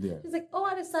interested. Yeah. She's like, "Oh,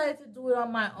 I decided to do it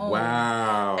on my own."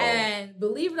 Wow! And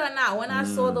believe it or not, when I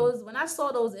saw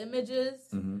those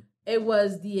images, it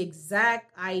was the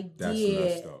exact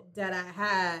idea that I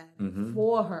had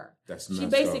for her. She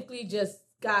basically just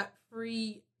got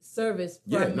free service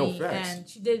from me, and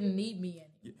she didn't need me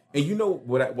anymore. And you know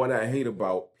what I hate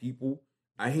about people?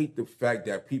 I hate the fact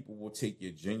that people will take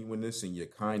your genuineness and your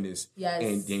kindness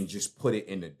and then just put it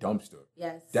in the dumpster.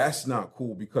 Yes. That's not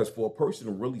cool, because for a person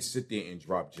to really sit there and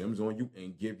drop gems on you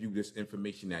and give you this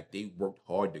information that they worked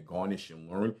hard to garnish and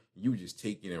learn, you just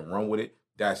take it and run with it,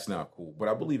 that's not cool. But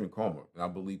I believe in karma, and I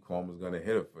believe karma's going to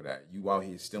hit her for that. You out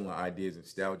here stealing ideas and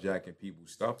style jacking people's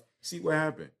stuff. See what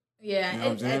happened. Yeah, you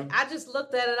know and I just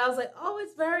looked at it. I was like, "Oh,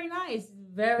 it's very nice,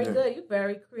 very good. You're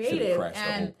very creative." Crashed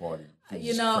the whole party. I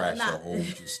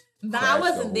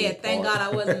wasn't there. Thank God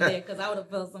I wasn't there, because I would have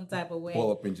felt some type of way.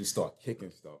 Pull up and just start kicking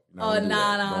stuff. No.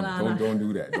 Don't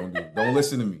do that. Don't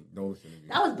listen to me.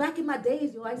 That was back in my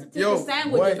days, yo. I used to take the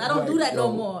sandwiches. I don't do that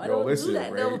no more. I don't do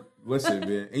that no more. Listen,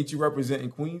 man. Ain't you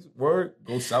representing Queens? Word?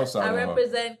 Go Southside. I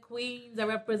represent Queens. I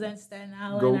represent Staten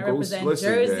Island. I represent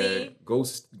Jersey. Man.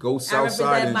 Go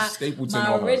Southside and Stapleton.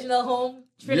 My original home,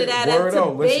 Trinidad and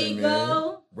Tobago.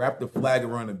 Listen, wrap the flag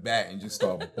around the back and just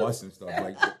start busting stuff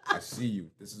like that. I see you.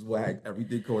 This is why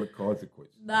everything called a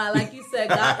consequence. Nah, like you said,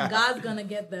 God's gonna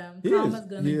get them. Karma's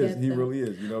gonna get them. He really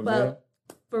is. You know what I'm saying?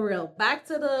 For real. Back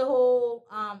to the whole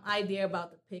idea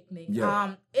about the picnic.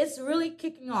 Yeah. It's really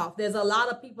kicking off. There's a lot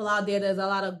of people out there. There's a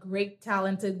lot of great,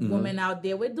 talented women out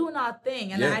there. We're doing our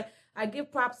thing. And I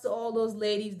give props to all those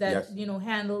ladies that,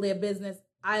 handle their business.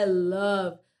 I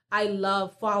love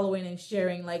following and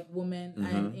sharing like women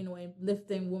and, and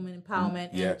lifting women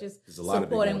empowerment and just there's a lot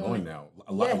supporting of it going women. On now.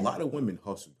 A lot of women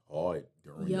hustled hard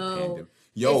during the pandemic.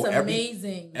 It's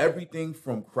amazing. Everything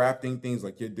from crafting things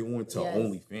like you're doing to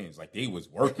OnlyFans. Like they was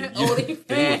working.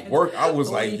 OnlyFans. I was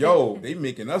like, yo, they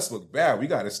making us look bad. We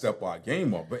got to step our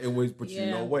game up. But you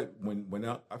know what? When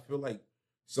I feel like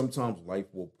sometimes life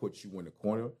will put you in a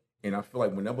corner. And I feel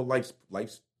like whenever life's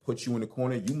puts you in the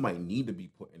corner, you might need to be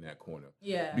put in that corner.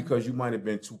 Yeah. Because you might have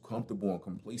been too comfortable and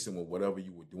complacent with whatever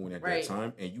you were doing at that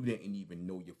time, and you didn't even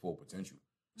know your full potential.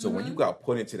 So when you got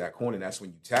put into that corner, that's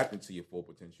when you tapped into your full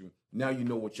potential. Now you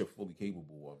know what you're fully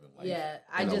capable of in life. Yeah.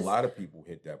 A lot of people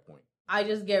hit that point. I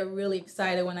just get really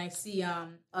excited when I see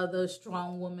other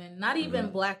strong women, not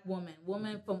even black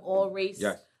women from all races.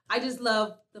 Yes. I just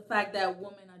love the fact that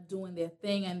women are doing their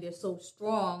thing and they're so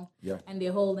strong and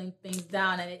they're holding things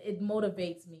down, and it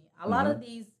motivates me. A lot of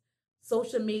these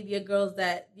social media girls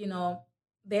that,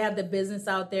 they have the business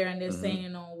out there and they're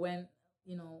saying, when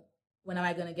am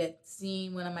I going to get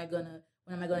seen? When am I going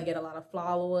to get a lot of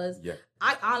followers? Yeah.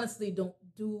 I honestly don't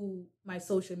do my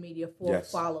social media for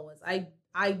followers. I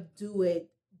do it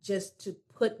just to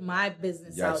put my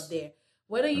business out there.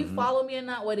 Whether you follow me or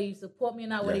not, whether you support me or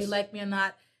not, whether you like me or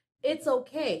not, it's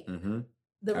okay.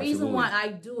 the reason why I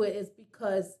do it is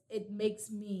because it makes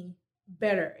me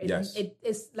better.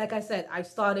 It's like I said, I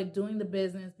started doing the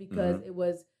business because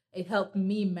it helped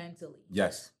me mentally.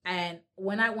 Yes. And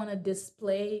when I want to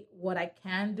display what I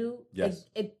can do,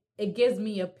 it gives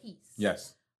me a peace.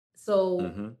 Yes.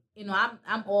 So, you know,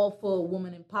 I'm all for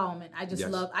woman empowerment. I just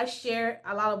I share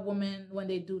a lot of women when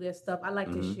they do their stuff. I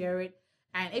like to share it.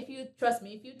 And if you trust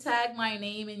me, if you tag my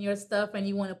name in your stuff and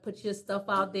you want to put your stuff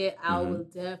out there, I will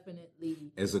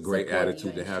definitely. It's a great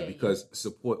attitude to have because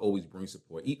support always brings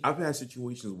support. I've had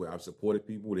situations where I've supported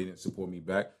people, they didn't support me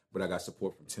back, but I got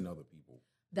support from 10 other people.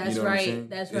 That's you know right.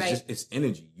 That's right. It's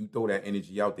energy. You throw that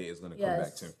energy out there, it's going to come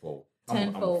back tenfold.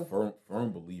 I'm a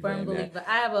firm believer in that.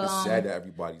 I have it's sad that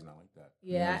everybody's not like that.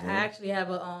 Yeah, you know I actually have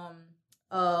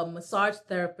a massage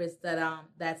therapist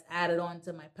that's added on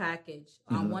to my package.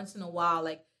 Once in a while,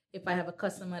 like if I have a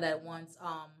customer that wants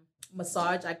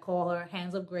massage, I call her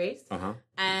Hands of Grace,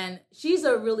 and she's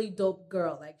a really dope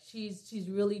girl. Like she's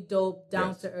really dope,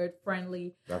 down to earth,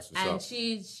 friendly, and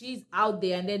she's out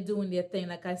there and they're doing their thing.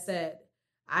 Like I said,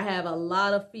 I have a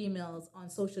lot of females on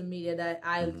social media that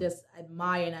I just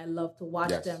admire and I love to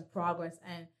watch them progress.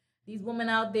 And these women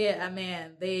out there,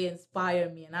 man, they inspire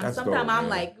me. And sometimes I'm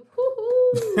like,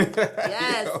 whoo-hoo,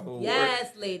 yes,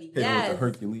 lady, yes.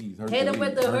 Hit them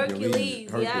with the Hercules,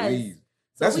 yes.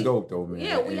 So that's dope, though, man.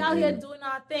 Yeah, we out here doing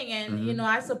our thing, and you know,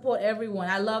 I support everyone.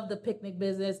 I love the picnic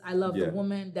business. I love the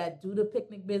women that do the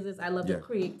picnic business. I love the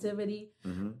creativity,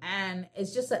 and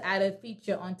it's just an added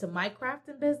feature onto my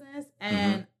crafting business,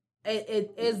 and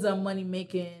it is a money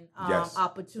making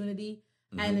opportunity,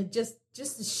 and it just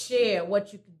to share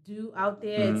what you could do out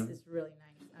there. It's really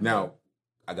nice. Now,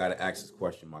 I gotta ask this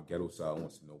question. My ghetto side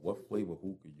wants to know what flavor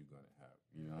hookah you gonna have.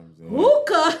 You know what I'm saying?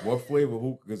 Hookah. What flavor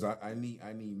hookah? Because I need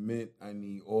mint. I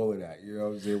need all of that. You know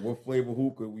what I'm saying? What flavor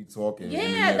hookah we talking?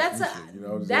 Yeah,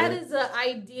 that is an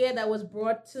idea that was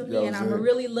brought to me, and I'm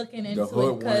really looking into it. The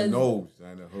hood want to know,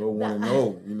 and the hood want to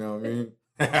know. You know what I mean?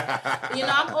 You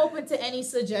know, I'm open to any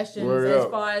suggestions as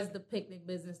far as the picnic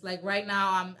business. Like right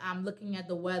now, I'm looking at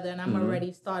the weather, and I'm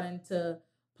already starting to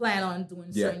plan on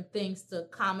doing certain things to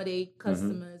accommodate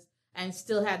customers. And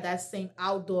still have that same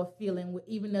outdoor feeling,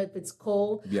 even if it's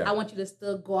cold. Yeah. I want you to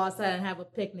still go outside and have a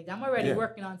picnic. I'm already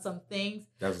working on some things,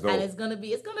 and it's gonna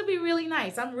be really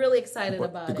nice. I'm really excited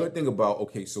about it. The good thing about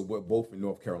so we're both in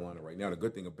North Carolina right now. The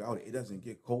good thing about it doesn't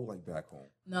get cold like back home.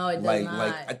 No, it does not.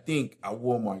 Like I think I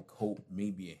wore my coat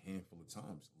maybe a handful of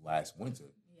times last winter.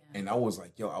 And I was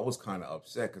like, I was kind of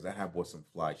upset because I had bought some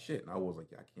fly shit. And I was like,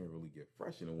 I can't really get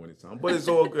fresh in the wintertime. But it's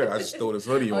all good. I just throw this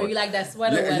hoodie on. Oh, you like that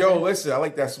sweater weather? Yo, listen, I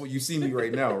like that sweater. You see me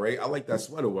right now, right? I like that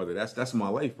sweater weather. That's my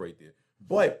life right there.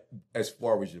 But as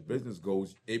far as your business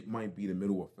goes, it might be the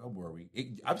middle of February.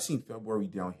 I've seen February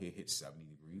down here hit 70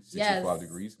 degrees, 65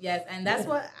 degrees. Yes, and that's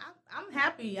what I'm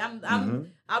happy.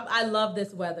 I love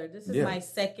this weather. This is my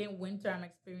second winter I'm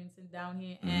experiencing down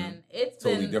here, and it's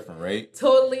totally different, right?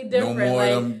 Totally different.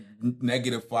 No more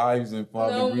negative 5s and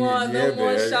 5 degrees. No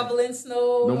more shoveling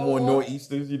snow. No more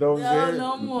nor'easters. You know what I'm saying?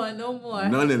 No more.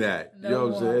 None of that. You know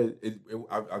what I'm saying?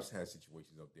 I've had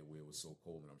situations up there where it was so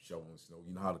cold and I'm shoveling snow.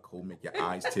 You know how the cold make your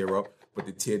eyes tear up, but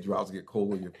the teardrops get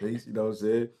cold on your face. You know what I'm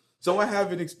saying? So I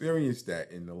haven't experienced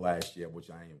that in the last year, which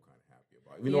I am kind of happy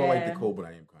about. Even though I like the cold, but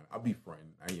I'll be frank,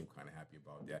 I am kind of happy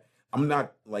about that. I'm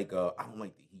not like, I don't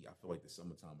like the heat. I feel like the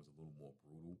summertime is a little more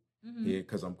brutal here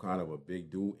because I'm kind of a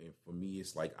big dude. And for me,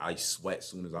 it's like I sweat as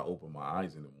soon as I open my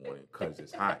eyes in the morning because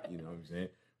it's hot. You know what I'm saying?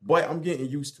 But I'm getting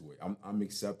used to it. I'm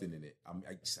accepting it. Oh man,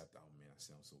 I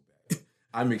sound so bad.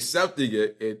 I'm accepting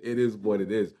it. It is what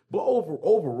it is. But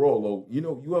overall, though, you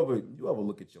know, you ever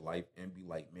look at your life and be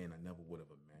like, man, I never would have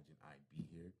imagined I'd be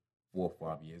here 4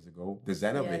 or 5 years ago. Does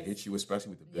that ever hit you,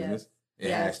 especially with the business?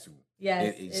 It has to.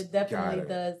 Yes, it definitely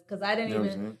does. Because I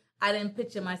didn't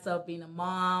picture myself being a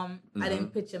mom. I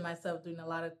didn't picture myself doing a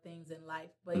lot of things in life.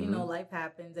 But you know, life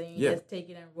happens, and you just take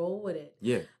it and roll with it.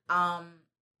 Yeah.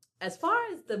 As far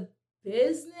as the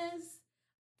business,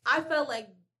 I felt like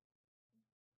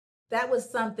that was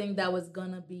something that was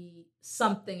gonna be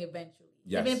something eventually.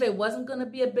 Yes. Even if it wasn't gonna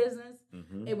be a business,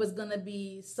 it was gonna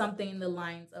be something in the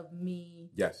lines of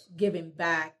me giving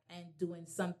back and doing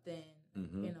something,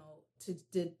 you know,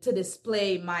 to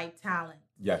display my talent.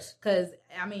 Yes. Because,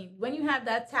 I mean, when you have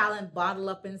that talent bottled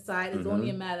up inside, it's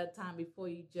only a matter of time before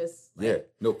you just...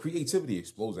 No, creativity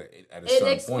explodes at a certain point.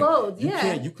 It explodes,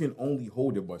 You can only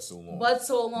hold it but so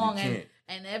long.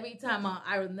 And every time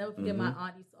I will never forget, my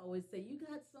aunt used to always say, you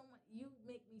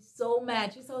make me so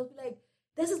mad. She used to always be like,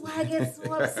 this is why I get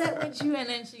so upset with you. And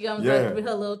then she comes like with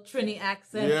her little Trini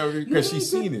accent. Yeah, because she's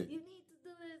seen it. You need to do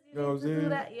this. You need to do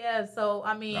that. Yeah, so,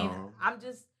 I mean, I'm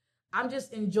just... I'm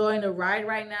just enjoying the ride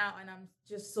right now, and I'm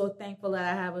just so thankful that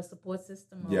I have a support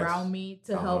system around me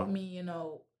to help me,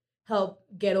 help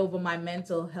get over my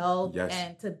mental health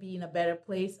and to be in a better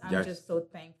place. I'm just so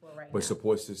thankful right now. But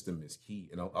support system is key.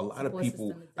 And a lot of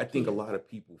people, I think a lot of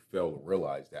people fail to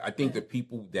realize that. I think the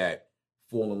people that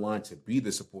fall in line to be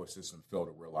the support system fail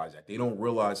to realize that. They don't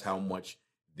realize how much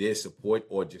their support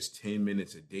or just 10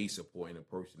 minutes a day supporting a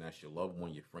person that's your loved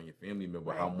one, your friend, your family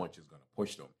member, how much is going to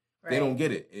push them. They don't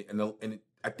get it. And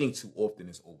I think too often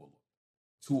it's overlooked.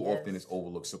 Often it's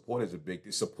overlooked. Support is a big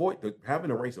thing. Having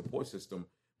the right support system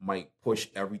might push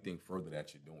everything further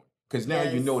that you're doing. Because now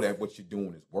you know that what you're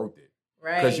doing is worth it.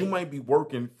 Right. Because you might be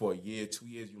working for a year, 2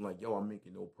 years, you're like, yo, I'm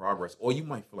making no progress. Or you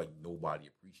might feel like nobody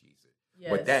appreciates it.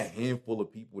 Yes. But that handful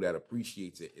of people that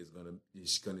appreciates it is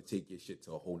gonna take your shit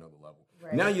to a whole nother level.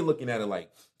 Right. Now you're looking at it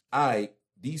like,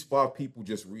 these 5 people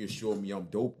just reassure me I'm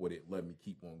dope with it. Let me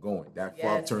keep on going. That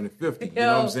 5 turning 50. You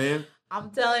know what I'm saying? I'm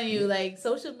telling you, like,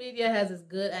 social media has its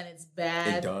good and its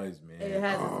bad. It does, man. It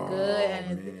has its good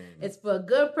and it's for a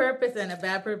good purpose and a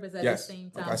bad purpose at the same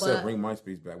time. Like I said, bring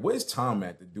MySpace back. Where's Tom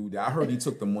at, the dude? I heard he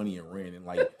took the money and ran and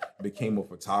like became a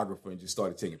photographer and just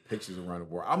started taking pictures around the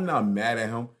world. I'm not mad at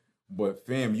him, but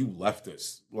fam, you left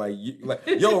us.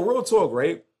 Yo, real talk,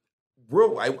 right?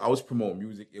 I was promoting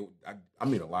music. I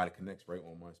made a lot of connects right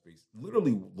on MySpace.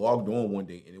 Literally logged on one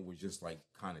day and it was just like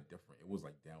kind of different. It was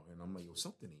like down here, and I'm like, yo,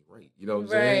 something ain't right. You know what I'm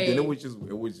saying? Then it was just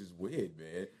weird,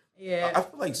 man. Yeah, I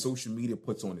feel like social media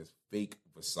puts on this fake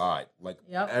facade. Like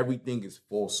everything is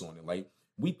false on it. Like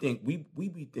we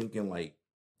be thinking like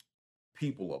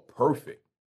people are perfect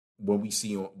when we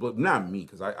see on, but not me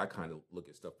because I kind of look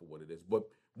at stuff for what it is. But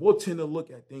we'll tend to look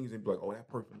at things and be like, oh, that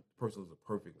person has a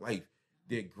perfect life.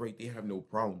 They're great. They have no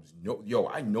problems. No, yo,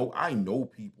 I know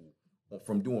people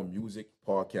from doing music,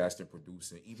 podcasting,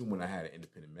 producing, even when I had an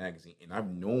independent magazine, and I've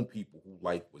known people whose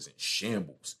life was in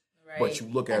shambles. Right. But you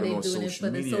look at it on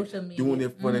social media, doing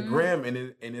it for the gram,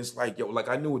 and it's like, yo, like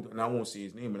I knew it, and I won't say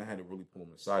his name, and I had to really pull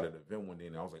him aside at the event one day,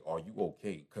 and I was like, are you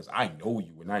okay? Because I know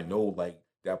you, and I know like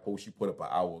that post you put up an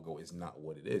hour ago is not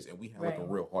what it is, and we had like a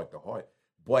real heart to heart.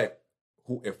 But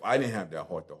if I didn't have that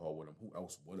heart to heart with him, who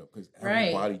else would have? Because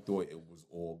everybody thought it was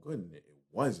all good, and it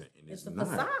wasn't, and it's not.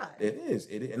 Facade. It is,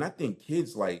 and I think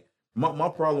kids like my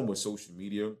problem with social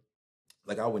media.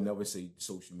 Like I would never say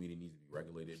social media needs to be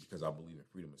regulated because I believe in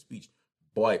freedom of speech.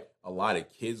 But a lot of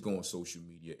kids go on social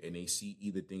media and they see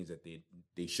either things that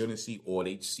they shouldn't see or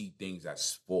they see things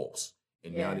that's false.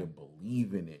 And now they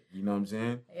believe in it. You know what I'm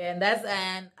saying? Yeah,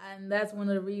 and that's one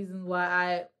of the reasons why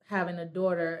I having a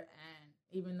daughter and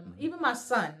even my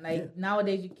son. Like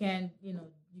nowadays you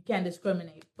can't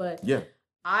discriminate. But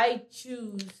I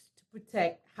choose to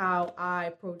protect how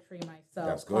I portray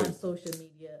myself on social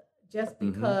media just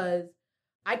because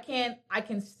I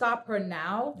can stop her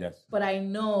now, but I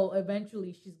know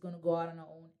eventually she's going to go out on her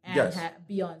own and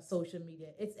be on social media.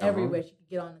 It's everywhere. She could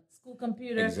get on a school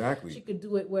computer. Exactly. She could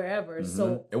do it wherever.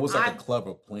 So it was like a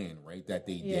clever plan, right? That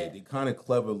they did. They kind of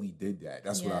cleverly did that.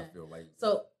 That's what I feel like.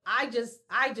 So I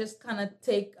just kind of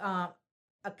take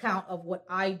account of what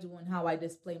I do and how I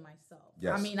display myself.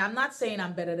 Yes. I mean, I'm not saying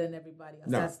I'm better than everybody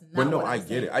else. That's not I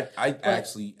get it. I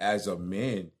actually, as a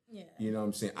man, you know what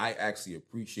I'm saying? I actually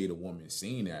appreciate a woman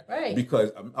saying that. Right.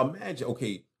 Because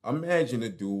imagine a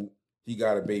dude, he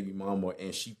got a baby mama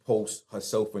and she posts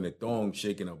herself in a thong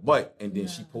shaking her butt and then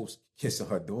she posts kissing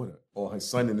her daughter or her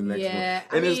son in the next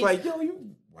one. And it's like, yo,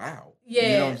 wow. Yeah,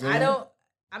 you know what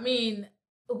I'm saying?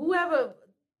 Whoever,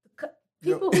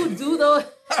 people who do those,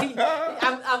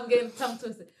 I'm getting tongue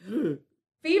twisted.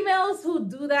 Females who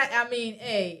do that, I mean,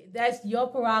 hey, that's your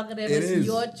prerogative. It's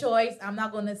your choice. I'm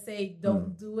not going to say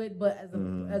don't do it, but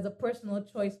as a personal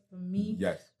choice for me,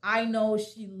 I know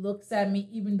she looks at me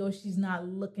even though she's not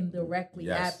looking directly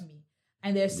at me.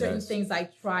 And there's certain things I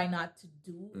try not to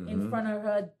do in front of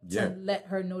her to let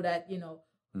her know that,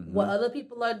 what other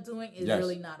people are doing is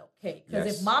really not okay.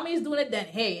 Because if mommy's doing it, then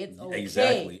hey, it's okay.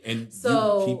 Exactly. And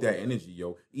so, you keep that energy,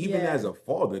 yo. Even as a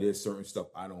father, there's certain stuff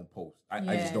I don't post.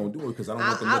 I just don't do it because I don't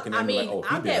want them looking at me like, oh,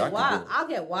 I'll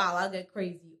get wild. I'll get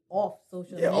crazy off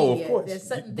social media. Oh, of course. There's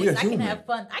certain things I can have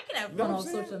fun. I can have fun on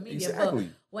social media. Exactly.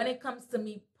 But when it comes to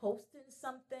me posting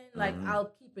something, like I'll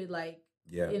keep it like,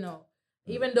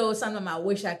 even though sometimes I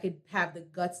wish I could have the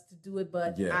guts to do it,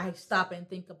 but I stop and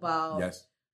think about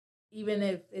even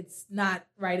if it's not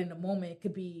right in the moment, it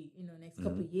could be, next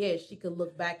couple of years, she could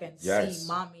look back and see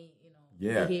mommy,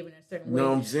 behaving a certain way. You know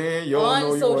what I'm saying?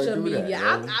 On social media.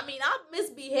 I mean, I'll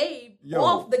misbehave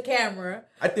off the camera.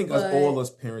 I think all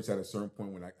us parents at a certain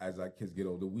point, as our kids get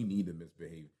older, we need to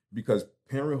misbehave because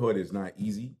parenthood is not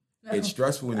easy. It's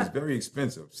stressful and it's very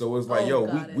expensive. So it's like,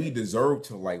 we deserve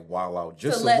to like wild out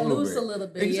just to a let little loose bit. a little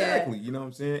bit. Exactly. Yeah. You know what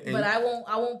I'm saying? And but I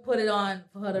won't put it on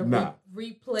for her to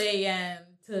replay and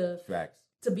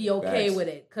to be okay with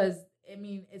it, because I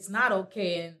mean it's not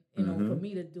okay, and you know for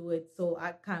me to do it. So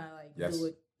I kind of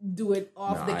like do it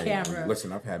off the camera.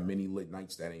 Listen, I've had many lit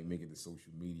nights that ain't make it to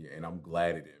social media, and I'm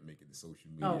glad it didn't make it to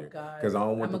social media. Oh God! Because I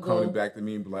don't want them coming back to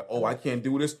me and be like, "Oh, I can't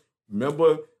do this."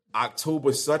 Remember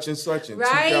October such and such in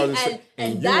 2006,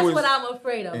 and that's what I'm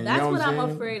afraid of. That's what I'm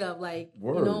afraid of. Like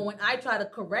you know, when I try to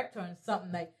correct her on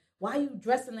something like, why are you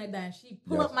dressing like that? And she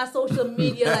pull up my social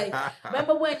media like,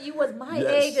 remember when you was my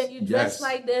age and you dressed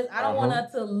like this? I don't want her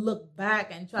to look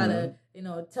back and try to, you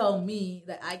know, tell me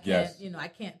that I can't, you know, I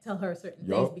can't tell her certain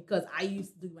things because I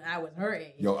used to do when I was her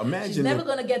age. Imagine she's never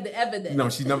going to get the evidence. No,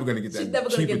 she's never going to get that. She's never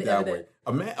going to get the evidence.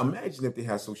 Imagine if they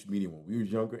had social media when we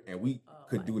was younger and we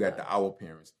could do that to our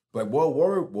parents. But well,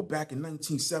 back in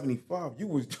 1975, you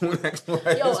was doing that.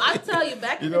 Like I tell you,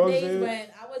 back in the days when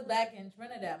I was back in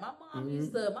Trinidad, my mom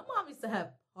used to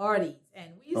have parties, and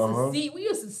we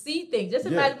used to see things. Just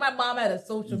imagine my mom had a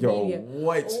social media.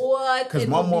 What? Because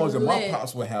my moms and my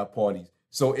pops would have parties.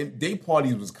 So they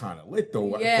parties was kind of lit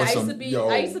though. Yeah, I used to be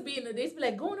in the. They used to be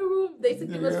like, go in the room. They used to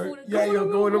give us food. Go in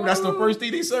the room. That's the first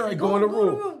thing they said. Right, go in the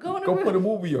room. Go put a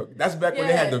movie up. That's back when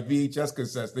they had the VHS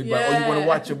cassettes. They be like, oh, you want to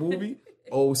watch a movie?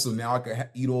 Oh, so now I can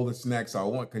eat all the snacks I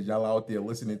want because y'all out there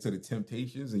listening to the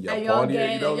Temptations and y'all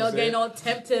partying. Y'all getting all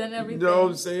tempted and everything. You know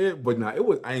what I'm saying? But nah,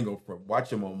 I ain't gonna front.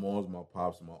 Watching my moms, my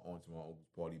pops, my aunts, my uncles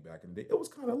party back in the day, it was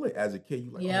kind of lit. As a kid,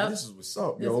 you like, oh, this is what's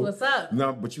up, yo. This what's up.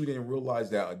 No, but you didn't realize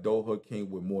that adulthood came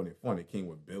with more than fun. It came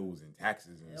with bills and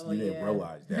taxes, and you didn't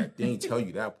realize that. They didn't tell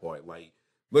you that part. Like,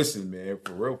 listen, man,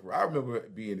 for real. I remember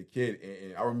being a kid,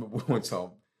 and I remember one time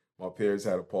my parents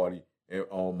had a party. And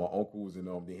my uncles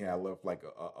and they had left like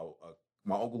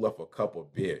my uncle left a cup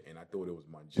of beer, and I thought it was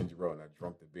my ginger ale, and I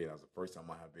drank the beer. That was the first time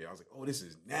I had beer. I was like, oh, this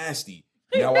is nasty.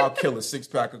 Now I'll kill a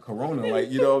 6-pack of Corona,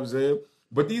 like, you know what I'm saying?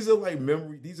 But these are like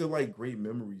memories. These are like great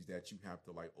memories that you have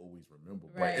to like always remember.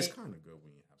 Right. But it's kind of good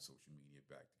when you have social media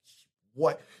back.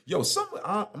 What?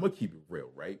 I'm gonna keep it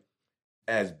real, right?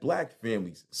 As Black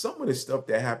families, some of the stuff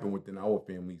that happened within our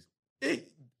families,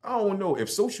 I don't know if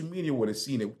social media would have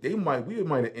seen it. We might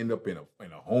have ended up in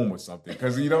a home or something.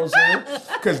 Because you know what I'm saying?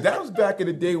 Because that was back in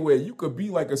the day where you could be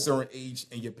like a certain age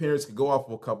and your parents could go out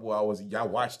for a couple hours and y'all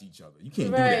watched each other. You can't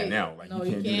do that now. Like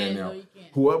you can't do that now. No,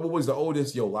 whoever was the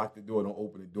oldest, lock the door, don't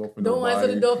open the door for nobody. Don't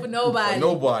answer the door for nobody. For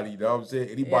nobody. You know what I'm saying?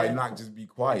 Anybody knock, just be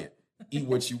quiet. Eat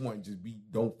what you want,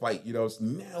 don't fight. You know. So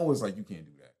now it's like you can't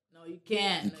do that. No, you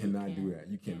can't. You cannot do that.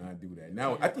 You cannot do that.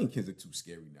 Now I think kids are too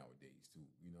scary nowadays too.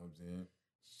 You know what I'm saying?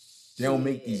 They don't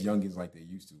make these youngins like they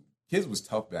used to. Kids was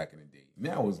tough back in the day.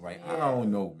 Now it's like, I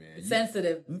don't know, man.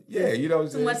 Sensitive. You know what I'm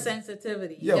saying? Too much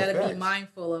sensitivity. You got to be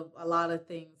mindful of a lot of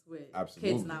things with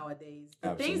kids nowadays.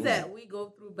 The things that we go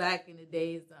through back in the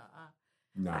days,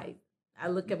 I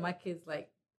look at my kids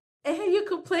like, hey, you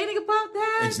complaining about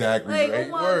that? Exactly. Like, right? Oh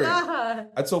my God.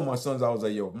 I told my sons, I was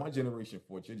like, if my generation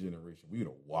fought your generation, we would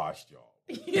have washed y'all.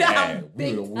 Yeah,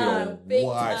 we would have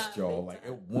washed y'all. Like,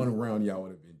 one round y'all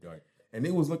would have been done. And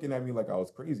they was looking at me like I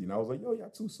was crazy. And I was like, y'all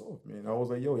too soft, man. I was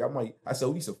like, I said,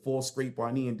 we used to fall scrape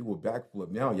our knee and do a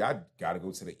backflip. Now y'all got to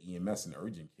go to the EMS and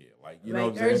urgent care. Like, you know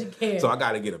what I'm saying? Urgent care. So I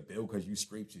got to get a bill because you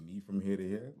scraped your knee from here to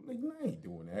here. I'm like, no, I ain't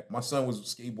doing that. My son was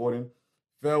skateboarding,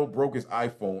 fell, broke his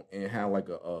iPhone, and had like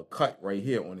a cut right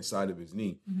here on the side of his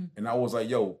knee. Mm-hmm. And I was like,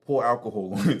 pour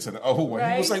alcohol on it to the other one.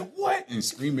 Right? He was like, what? And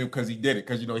screaming because he did it,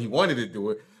 because, he wanted to do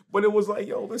it. But it was like,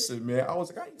 listen, man. I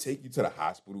was like, I ain't take you to the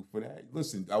hospital for that.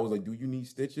 Listen, I was like, do you need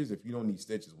stitches? If you don't need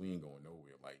stitches, we ain't going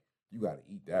nowhere. Like, you got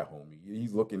to eat that, homie.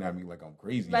 He's looking at me like I'm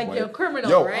crazy. Like you're a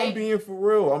criminal, right? I'm being for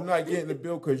real. I'm not getting the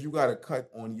bill because you got a cut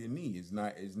on your knee. It's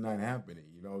not happening.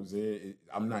 You know what I'm saying?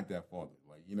 I'm not that father.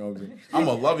 Like, you know what I'm saying? I'm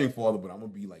a loving father, but I'm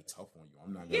going to be like tough on you.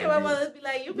 I'm not gonna my mother's be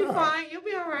like, you'll be fine. You'll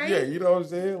be all right. Yeah, you know what I'm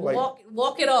saying? Like,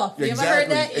 walk it off. You ever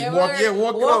heard that?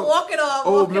 Walk it off.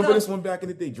 Oh, remember this one back in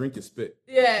the day? Drink your spit.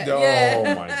 Yeah.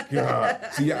 Oh my God.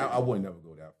 See, I would never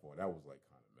go that far. That was like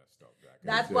kind of messed up back.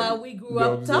 That's why we grew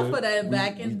up tougher than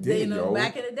back in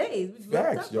back in the days.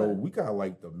 Facts, we got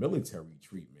like the military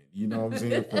treatment. You know what I'm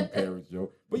saying, from parents,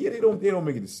 But yeah, they don't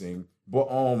make it the same. But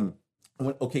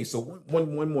so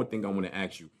one more thing I want to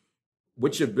ask you.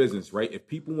 What's your business, right? If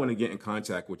people want to get in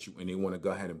contact with you and they want to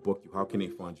go ahead and book you, how can they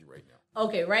find you right now?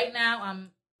 Okay, right now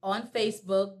I'm on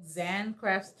Facebook, Zan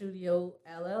Craft Studio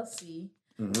LLC,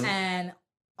 and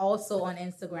also on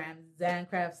Instagram, Zan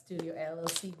Craft Studio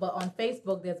LLC. But on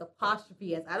Facebook, there's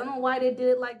apostrophe S. I don't know why they did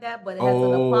it like that, but it has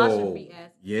an apostrophe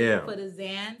S for the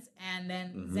Zans, and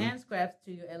then Zan's Craft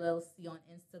Studio LLC on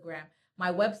Instagram.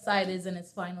 My website is in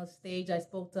its final stage. I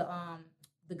spoke to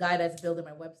the guy that's building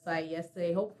my website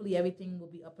yesterday. Hopefully everything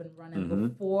will be up and running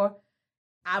before.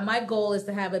 My goal is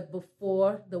to have it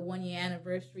before the 1 year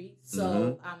anniversary.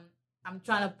 So I'm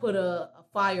trying to put a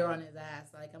fire on his ass.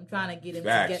 Like I'm trying to get him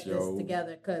to get this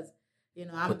together because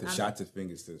put the shots of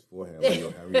fingers to his forehead.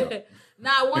 Hurry up.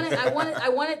 No,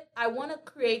 I want to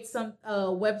create some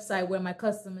website where my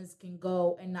customers can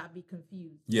go and not be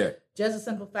confused. Yeah. Just a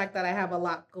simple fact that I have a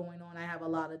lot going on. I have a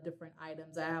lot of different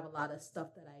items. I have a lot of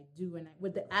stuff that I do, and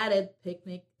with the added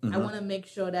picnic, I want to make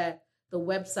sure that the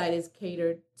website is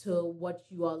catered to what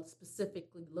you are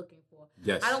specifically looking for.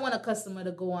 Yes. I don't want a customer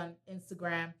to go on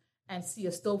Instagram and see a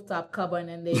stovetop cover and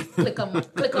then they click on my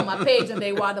page and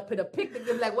they wind up in a picnic.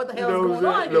 They're like, what the hell is going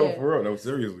on here? No, for real. No,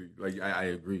 seriously. Like I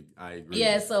agree.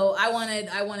 Yeah, so I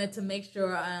wanted to make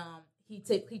sure he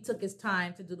took his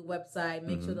time to do the website,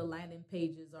 make sure the landing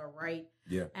pages are right.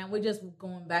 Yeah. And we're just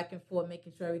going back and forth,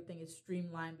 making sure everything is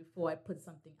streamlined before I put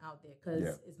something out there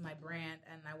because it's my brand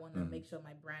and I want to make sure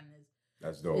my brand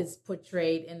is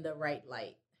portrayed in the right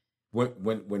light.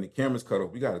 When the camera's cut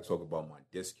off, we got to talk about my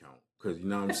discount. Because, you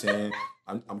know what I'm saying?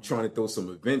 I'm trying to throw some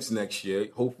events next year.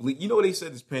 Hopefully. You know, they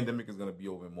said this pandemic is going to be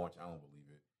over in March. I don't believe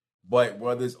it. But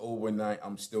whether it's overnight,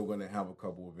 I'm still going to have a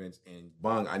couple events. And,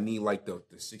 bang, I need like the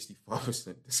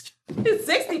 65% discount.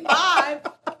 65? I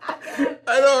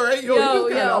know, right?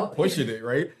 Yo. I'm pushing it,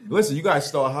 right? Listen, you guys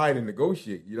start high and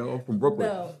negotiate. You know, I'm from Brooklyn.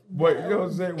 No. But, you know what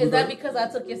I'm saying? Is that because I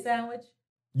took your sandwich?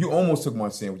 You almost took my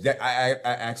sandwich. I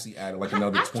actually added like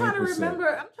another 20%. I'm trying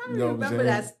to remember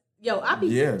that. Yo, I take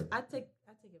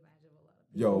advantage of a lot of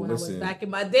people when listen, I was back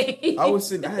in my day. I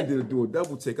had to do a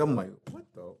double take. I'm like, what?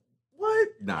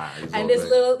 Nah. And this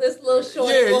little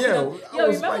short. Yo,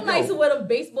 remember I used to wear them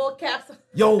baseball caps?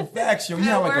 Yo, facts. Yo,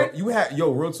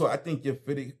 real talk. I think your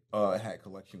fitted hat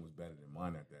collection was better than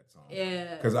mine at that time.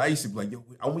 Yeah. Because I used to be like,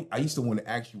 I used to want to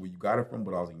ask you where you got it from,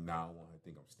 but I was like, nah, I want to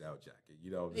think I'm style jacket.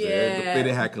 You know what I'm saying? The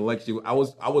fitted hat collection. I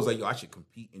was like, yo, I should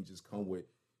compete and just come with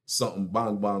something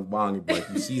bang, bang, bang, and like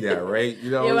you see that, right?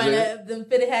 You know what I'm saying? Them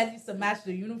fitted hats used to match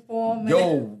the uniform.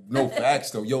 No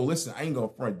facts though. Yo, listen, I ain't gonna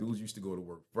front. Dudes used to go to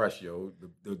work fresh, yo.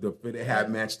 The fitted hat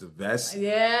matched the vest.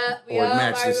 Yeah. Or it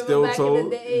matched the steel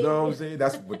toe. You know what I'm saying?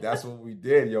 That's what we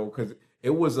did, yo, because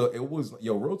it was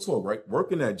real talk, right?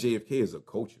 Working at JFK is a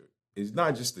culture. It's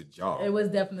not just a job. It was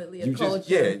definitely a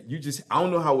culture. I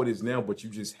don't know how it is now, but you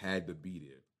just had to be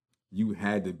there. You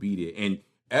had to be there. And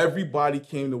everybody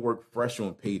came to work fresh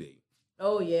on payday.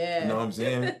 Oh, yeah. You know what I'm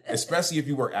saying? Especially if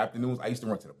you work afternoons. I used to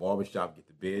run to the barbershop, get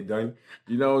the bed done.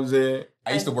 You know what I'm saying?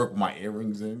 I used to work with my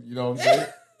earrings in. You know what I'm saying?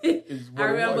 I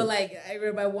remember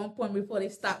at one point before they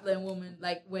stopped letting women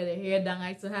like wear their hair down,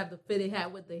 I used to have the fitted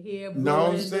hat with the hair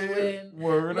blowing in the wind.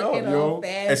 Word up, yo.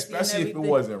 Especially if it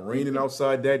wasn't raining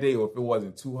outside that day or if it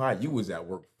wasn't too hot, you was at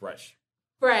work fresh.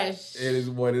 Fresh. It is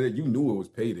what it is. You knew it was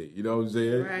payday. You know what I'm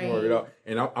saying? Right. Word up.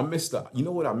 And I missed you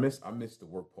know what I missed? I missed the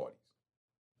work parties.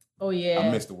 Oh, yeah. I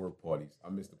missed the work parties.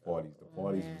 I missed the parties. The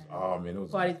parties was,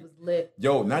 those parties was lit.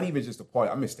 Yo, not even just the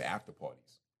party. I missed the after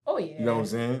parties. Oh, yeah. You know what I'm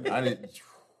saying? I didn't.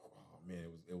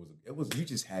 Man, it was. You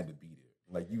just had to be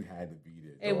there. Like you had to be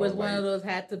there. It was one of those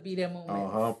had to be there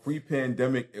moments.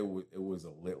 Pre-pandemic, it was a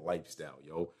lit lifestyle,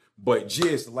 yo. But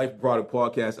it's the Life Product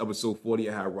Podcast, episode 40.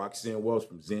 I had Roxanne Wells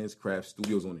from Zans Craft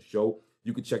Studios on the show.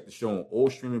 You can check the show on all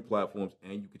streaming platforms,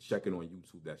 and you can check it on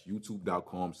YouTube. That's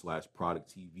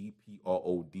youtube.com/ProductTV,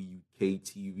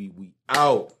 PRODUKTV. We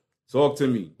out. Talk to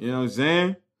me. You know what I'm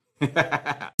saying?